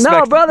question was expected.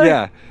 No, brother.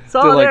 Yeah.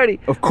 Solidarity.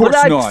 Like, of course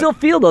not. I still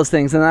feel those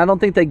things, and I don't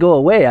think they go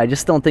away. I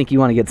just don't think you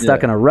want to get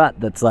stuck in a rut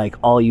that's like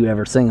all you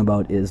ever sing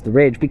about is the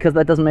rage, because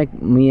that doesn't make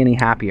me any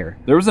happier.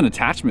 There was an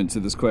attachment to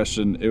this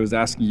question. It was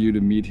asking you to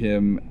meet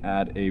him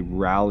at a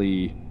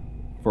rally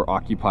for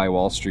Occupy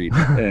Wall Street,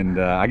 and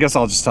I guess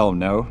I'll just tell him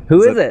no.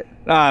 Who is it?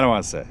 I don't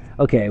want to say.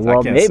 Okay,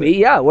 well, maybe,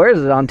 yeah. Where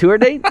is it? On tour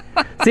date?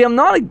 See, I'm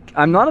not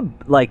a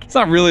like. It's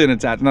not really an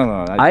attachment.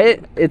 No.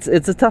 It's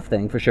a tough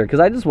thing for sure,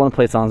 because I just want to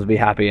play songs to be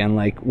happy, and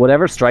like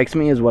whatever strikes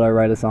me is what I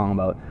write a song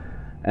about.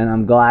 And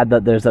I'm glad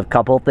that there's a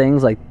couple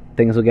things, like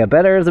Things Will Get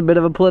Better is a bit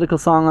of a political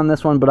song on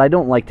this one, but I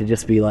don't like to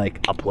just be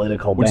like a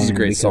political band. Which is a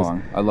great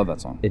song. I love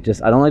that song. I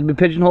don't like to be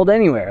pigeonholed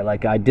anywhere.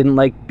 Like, I didn't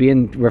like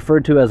being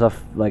referred to as a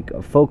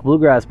folk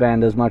bluegrass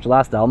band as much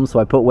last album, so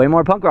I put way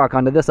more punk rock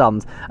onto this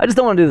album. I just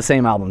don't want to do the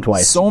same album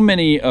twice. So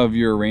many of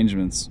your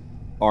arrangements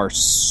are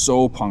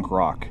so punk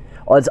rock.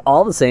 Well, it's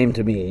all the same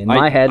to me. In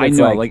my head, it's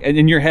like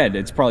in your head,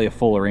 it's probably a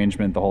full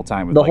arrangement the whole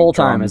time. With, the whole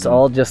time, it's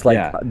all just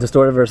like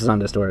distorted versus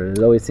undistorted.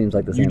 It always seems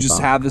like the same. You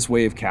just have this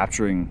way of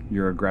capturing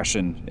your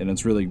aggression, and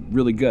it's really,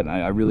 really good.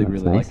 I really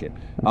like it.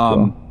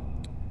 Cool.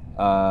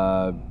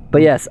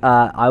 But yes,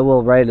 I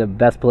will write a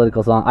best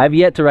political song. I've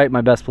yet to write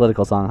my best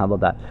political song. How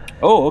about that?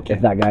 Oh, okay.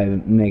 If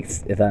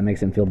that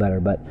makes him feel better.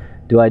 But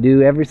do I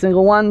do every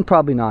single one?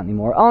 Probably not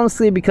anymore.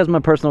 Honestly, because my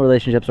personal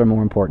relationships are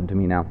more important to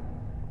me now.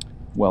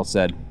 Well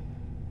said.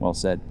 Well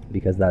said.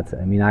 Because I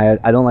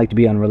don't like to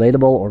be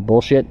unrelatable or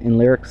bullshit in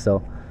lyrics,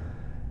 so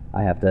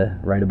I have to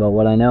write about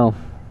what I know.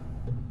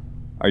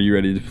 Are you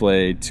ready to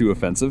play Too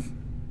Offensive?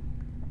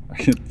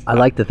 I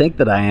like to think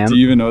that I am. Do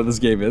you even know what this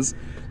game is?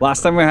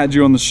 Last time I had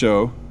you on the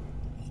show,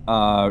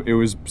 it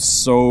was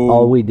so...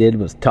 All we did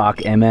was talk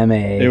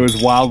MMA. It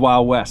was Wild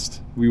Wild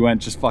West. We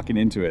went just fucking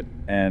into it.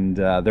 And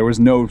there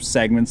was no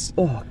segments.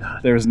 Oh,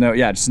 God. There was no...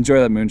 Yeah, just enjoy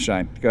that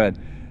moonshine. Go ahead.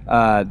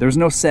 There was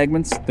no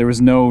segments. There was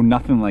no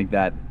nothing like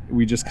that.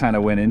 We just kind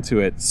of went into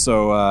it.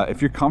 So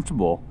if you're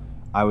comfortable,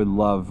 I would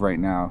love right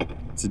now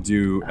to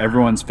do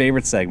everyone's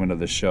favorite segment of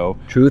the show.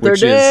 Truth or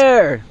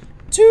Dare!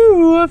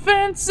 Too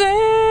offensive!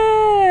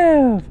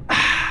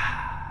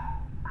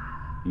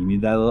 You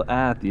need that little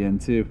at the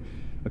end too.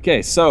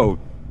 Okay, so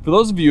for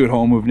those of you at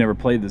home who've never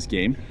played this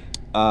game,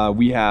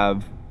 we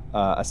have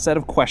a set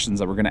of questions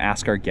that we're going to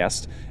ask our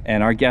guest.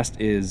 And our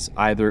guest is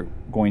either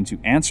going to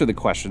answer the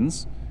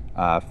questions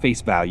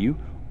face value,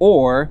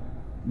 or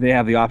they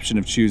have the option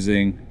of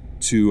choosing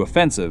too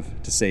offensive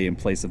to say in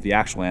place of the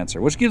actual answer,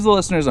 which gives the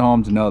listeners at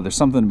home to know there's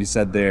something to be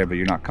said there, but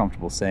you're not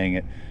comfortable saying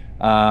it.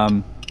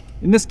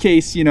 In this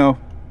case,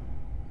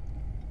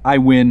 I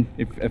win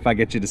if I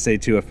get you to say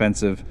too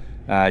offensive.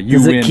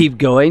 Does it keep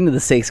going? Do the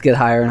stakes get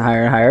higher and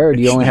higher and higher, or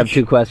do you only have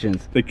two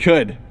questions? They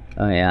could.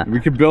 Oh, yeah. We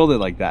could build it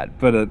like that,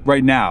 but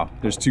right now,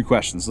 there's two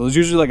questions. So there's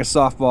usually like a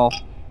softball,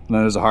 and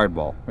then there's a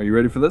hardball. Are you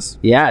ready for this?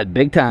 Yeah,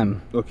 big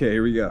time. Okay,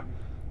 here we go.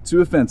 Too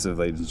offensive,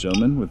 ladies and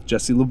gentlemen, with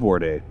Jesse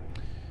Laborde.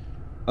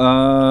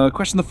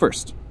 Question the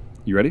first.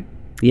 You ready?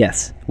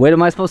 Yes. Wait,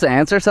 am I supposed to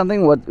answer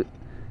something? What?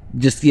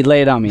 Just you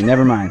lay it on me.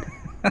 Never mind.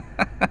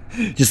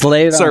 Just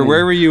lay it on me. Sorry,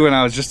 where were you when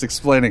I was just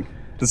explaining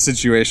the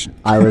situation?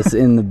 I was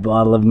in the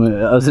bottle of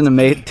I was in a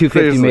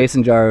 250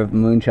 mason jar of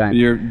moonshine.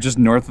 You're just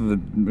north of the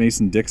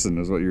Mason-Dixon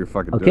is what you're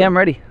fucking doing. Okay, I'm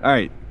ready. All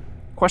right.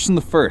 Question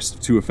the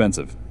first. Too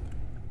offensive.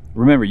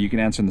 Remember, you can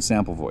answer in the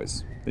sample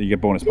voice. You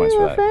get bonus points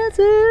for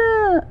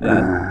that.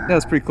 Yeah,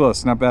 that's pretty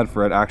close. Not bad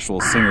for an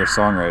actual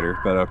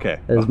singer-songwriter, but okay.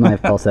 That was my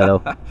falsetto.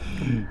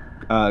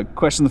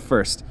 Question the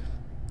first.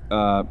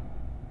 How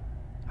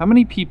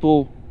many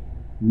people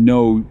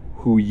know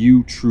who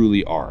you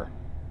truly are?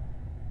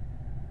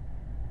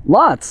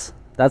 Lots.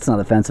 That's not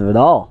offensive at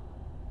all.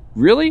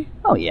 Really?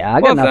 Oh yeah,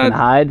 I got nothing to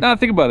hide. No,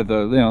 think about it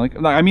though.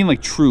 I mean,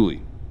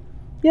 truly.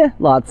 Yeah,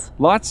 lots.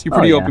 Lots? You're a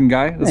pretty open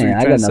guy. That's what you're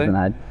I trying got to say. nothing to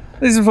hide.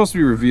 These are supposed to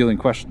be revealing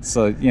questions,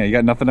 so you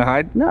got nothing to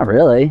hide? Not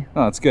really.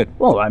 Oh, that's good.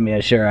 Well, I mean,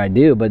 sure I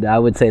do, but I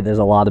would say there's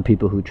a lot of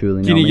people who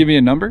truly know me. Can you give me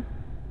a number?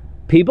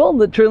 People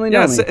that truly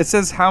know me? Yeah, it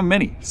says how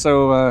many,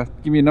 so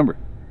give me a number.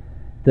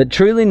 That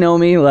truly know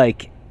me,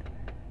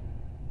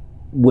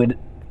 would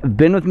have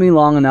been with me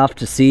long enough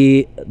to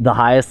see the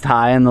highest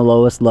high and the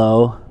lowest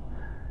low,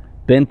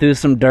 been through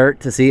some dirt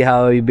to see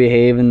how you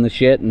behave in the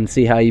shit and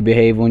see how you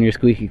behave when you're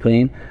squeaky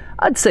clean.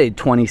 I'd say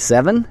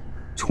 27.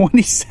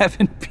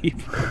 27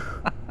 people.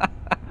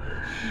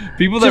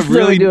 People Just that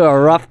really do a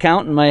rough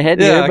count in my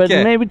head here, but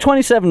maybe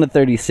 27 to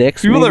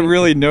 36. People that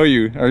really know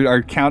you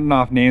are counting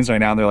off names right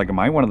now, and they're like, am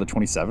I one of the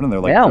 27? And they're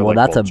like, yeah, well,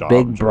 that's a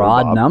big,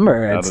 broad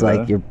number. It's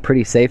like you're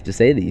pretty safe to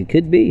say that you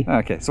could be.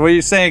 Okay, so what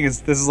you're saying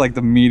is this is like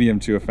the medium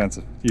to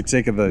offensive. You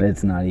take the...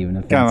 It's not even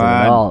offensive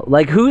at all.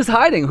 Like, who's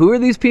hiding? Who are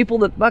these people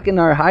that fucking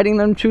are hiding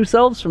their true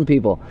selves from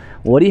people?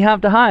 What do you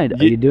have to hide?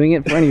 Are you doing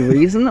it for any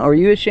reason, or are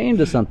you ashamed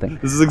of something?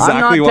 This is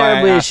exactly why I'm not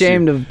terribly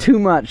ashamed of too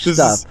much stuff.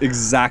 This is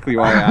exactly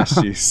why I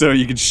asked you, so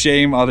you could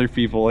shame other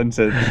people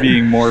into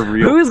being more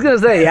real. Who's gonna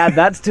say, yeah,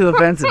 that's too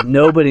offensive?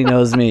 Nobody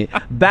knows me.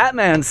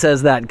 Batman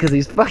says that because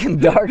he's fucking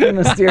dark and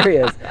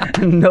mysterious,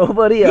 and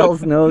nobody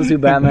else knows who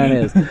Batman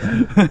is.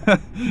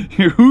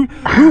 Who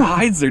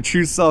hides their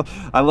true self?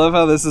 I love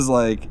how this is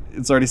like,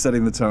 it's already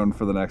setting the tone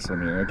for the next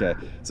one here. Okay,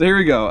 so here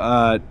we go.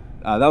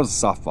 That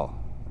was a softball.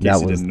 That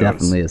was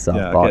definitely a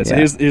softball. Okay, so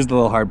here's the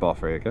little hard ball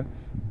for you, okay?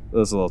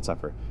 This is a little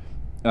tougher.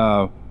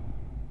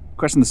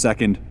 Question the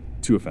second,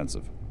 too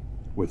offensive,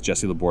 with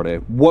Jesse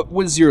Laborde. What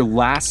was your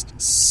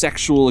last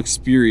sexual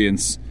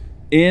experience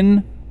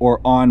in or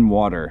on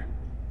water?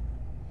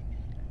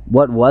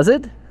 What was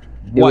it?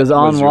 It was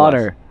on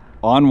water.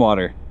 On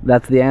water.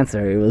 That's the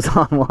answer. It was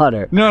on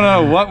water.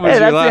 No. What was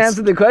your last... Hey, that's the answer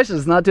to the question.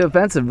 It's not too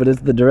offensive, but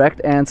it's the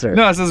direct answer.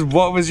 No, it says,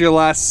 what was your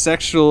last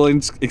sexual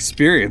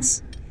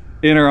experience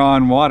in or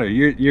on water?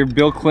 You're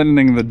Bill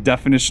Clintoning the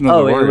definition of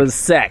the word. Oh, it was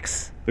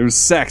sex. It was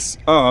sex.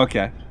 Oh,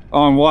 okay.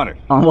 On water.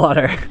 On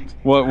water.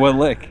 What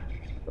lick?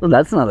 Well,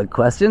 that's not a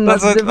question.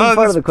 That's a different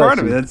part of the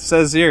question. Part of it. It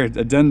says here,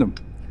 addendum.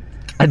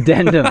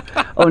 Addendum.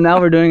 Oh, now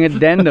we're doing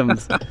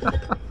addendums.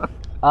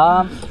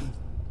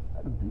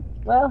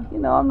 Well,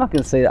 I'm not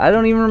going to say that. I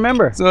don't even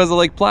remember. So it was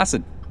Lake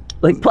Placid.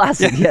 Lake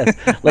Placid, yes.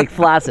 Lake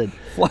Flaccid.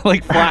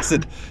 Lake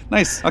Placid.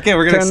 Nice. Okay,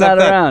 we're going to accept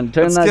that. Around.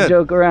 Turn that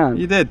joke around.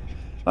 You did.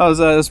 That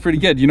was pretty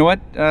good. You know what?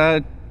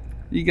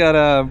 You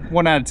got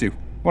 1 out of 2.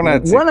 1 out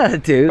of 2. 1 out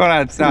of 2? 1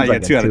 out of 2. No, you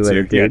got 2 out of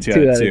 2. Yeah, 2 out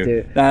of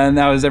 2. And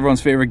that was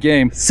everyone's favorite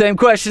game. Same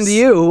question to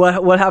you.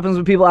 What happens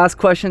when people ask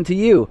a question to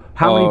you?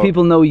 How many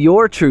people know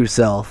your true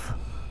self?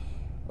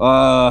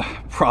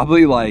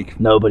 Probably like...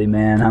 Nobody,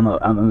 man. I'm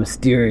a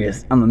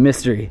mysterious. I'm a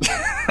mystery.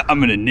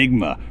 I'm an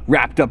enigma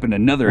wrapped up in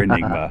another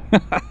enigma.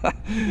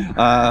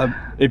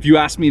 If you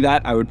asked me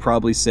that, I would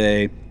probably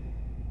say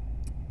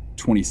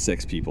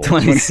 26 people.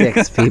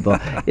 26 people.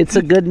 It's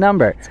a good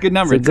number. It's a good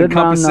number. It's a good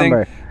round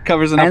number.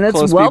 Covers enough and it's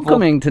close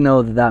welcoming to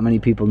know that many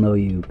people know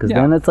you, because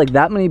then it's like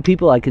that many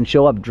people I can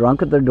show up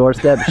drunk at their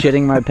doorstep,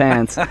 shitting my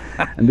pants,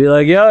 and be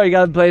like, "Yo, you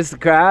got a place to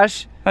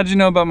crash?" How'd you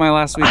know about my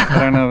last week? I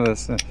don't know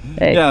this.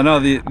 Hey, yeah, no,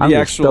 the I'm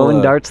actual just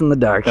throwing darts in the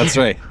dark. That's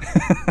right.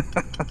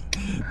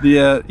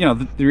 The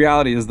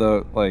reality is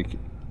though, like,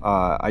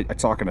 I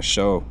talk on a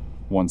show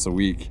once a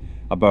week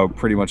about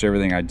pretty much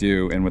everything I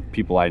do and with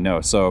people I know.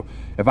 So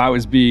if I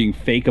was being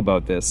fake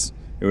about this,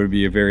 it would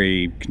be a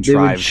very contrived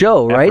It would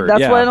show, right? effort.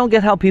 That's why I don't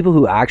get how people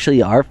who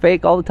actually are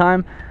fake all the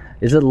time.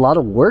 Is it a lot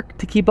of work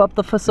to keep up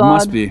the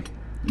facade? It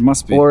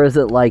must be. Or is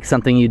it like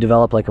something you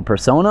develop, like a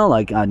persona,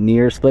 like a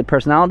near split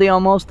personality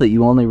almost, that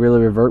you only really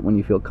revert when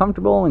you feel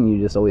comfortable and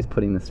you're just always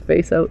putting this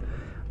face out?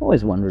 I've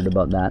always wondered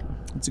about that.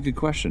 That's a good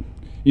question.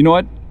 You know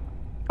what?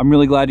 I'm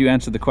really glad you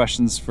answered the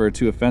questions for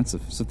Too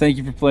Offensive. So thank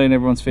you for playing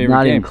everyone's favorite game.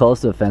 Not even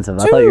close to offensive.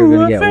 I thought you were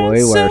going to get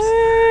way worse.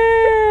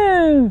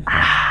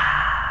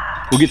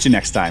 We'll get you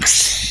next time.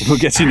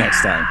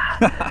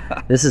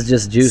 This is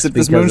just juice Sip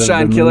because this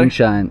moonshine, of the killer.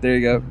 moonshine. There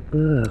you go.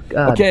 Oh,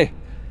 God. Okay.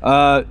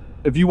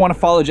 If you want to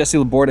follow Jesse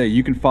Laborde,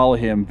 you can follow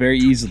him very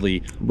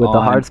easily. With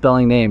the hard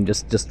spelling name,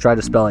 just try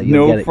to spell it.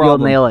 You'll get it.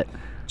 Problem. You'll nail it.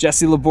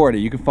 Jesse Laborde.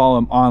 You can follow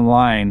him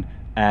online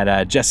at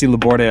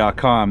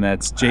jesselaborde.com.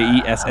 That's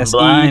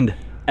JESSELEBOURA.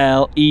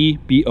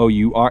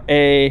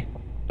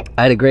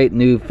 I had a great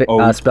new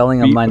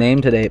spelling of my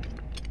name today.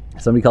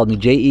 Somebody called me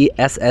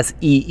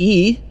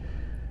JESSEE,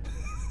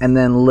 and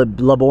then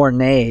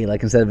Laborne,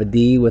 like instead of a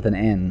D with an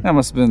N. That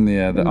must have been the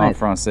en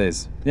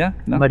française. Yeah?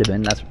 No? Might have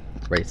been. That's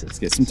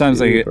racist. Yeah,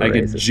 sometimes I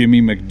get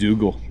Jimmy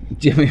McDougal.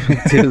 Jimmy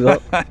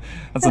McDougal.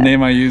 That's the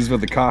name I use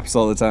with the cops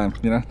all the time,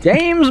 you know?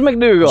 James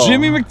McDougal.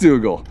 Jimmy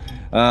McDougal.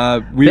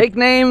 Fake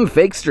name,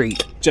 fake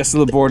street. Jesse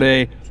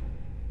Laborde.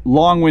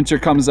 Long Winter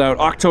comes out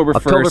October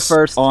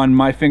 1st on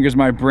My Fingers,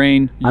 My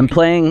Brain. I'm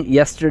playing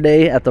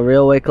yesterday at the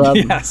Railway Club.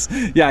 Yes.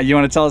 Yeah, you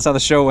want to tell us how the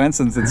show went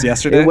since it's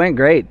yesterday? It went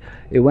great.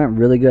 It went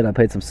really good. I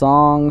played some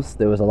songs.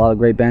 There was a lot of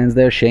great bands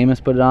there.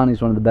 Seamus put it on.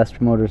 He's one of the best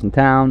promoters in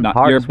town.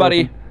 Not your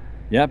buddy.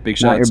 Yeah, big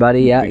shout. Not your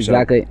buddy. Yeah,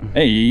 exactly.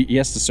 Hey, he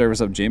has to service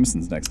up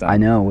Jameson's next time. I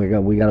know. We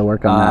got to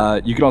work on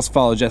that. You can also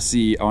follow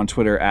Jesse on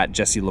Twitter at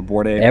Jesse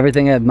Laborde.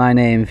 Everything at my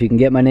name. If you can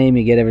get my name,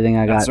 you get everything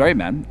I got. That's right,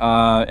 man.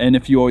 And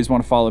if you always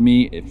want to follow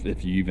me,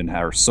 if you even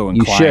are so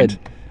inclined, you should.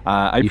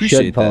 I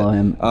appreciate should follow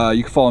him.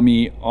 You can follow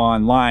me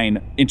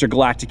online,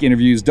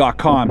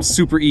 intergalacticinterviews.com.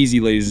 Super easy,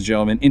 ladies and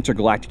gentlemen,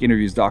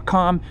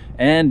 intergalacticinterviews.com.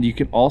 And you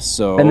can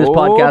also... And this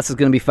podcast is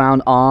going to be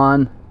found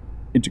on...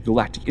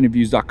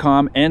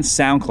 intergalacticinterviews.com and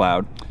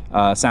SoundCloud.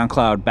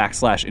 SoundCloud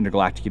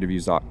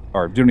 /intergalacticinterviews,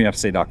 or don't even have to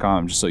say .com,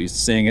 I'm just so used to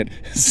saying it.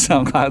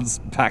 SoundCloud's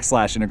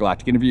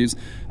 /intergalacticinterviews.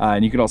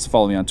 And you can also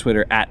follow me on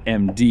Twitter at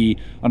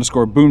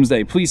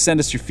MD_Boomsday. Please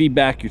send us your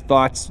feedback, your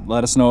thoughts.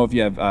 Let us know if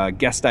you have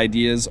guest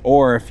ideas,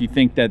 or if you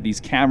think that these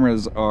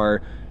cameras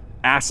are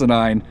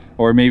asinine,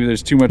 or maybe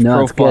there's too much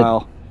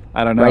profile.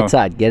 I don't know. Right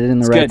side. Get it in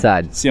the right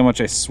side. See how much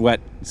I sweat.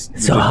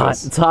 It's so hot.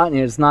 It's hot in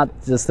here. It's not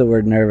just the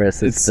word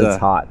nervous. It's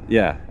hot.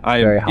 Yeah.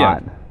 Very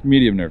hot. Yeah,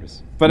 medium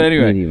nervous. But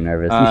anyway. Medium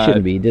nervous. You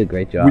shouldn't be. You did a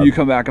great job. Will you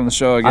come back on the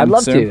show again I'd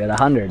love soon? to, at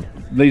 100.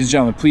 Ladies and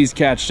gentlemen, please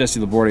catch Jesse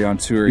Laborde on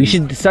tour. You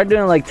should start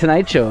doing like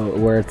Tonight Show,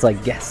 where it's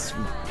like guests.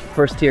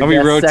 First tier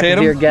guest, second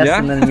tier guest,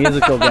 and then a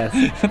musical guest.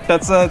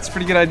 That's a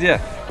pretty good idea.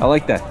 I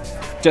like that.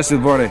 Jesse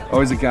Laborde,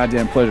 always a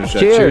goddamn pleasure.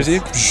 Cheers.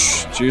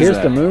 Cheers. Here's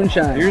the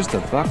moonshine. Here's the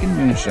fucking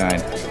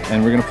moonshine.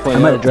 And we're going to play I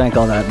might have drank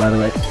all that, by the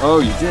way. Oh,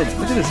 you did?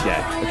 Look at this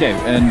guy. Okay,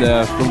 and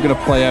we're going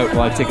to play out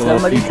while I take a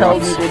little few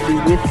drops. Somebody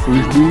told me they'd be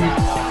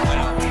whiskey.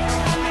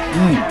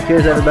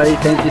 Cheers, everybody.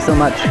 Thank you so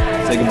much.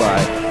 Say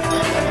goodbye.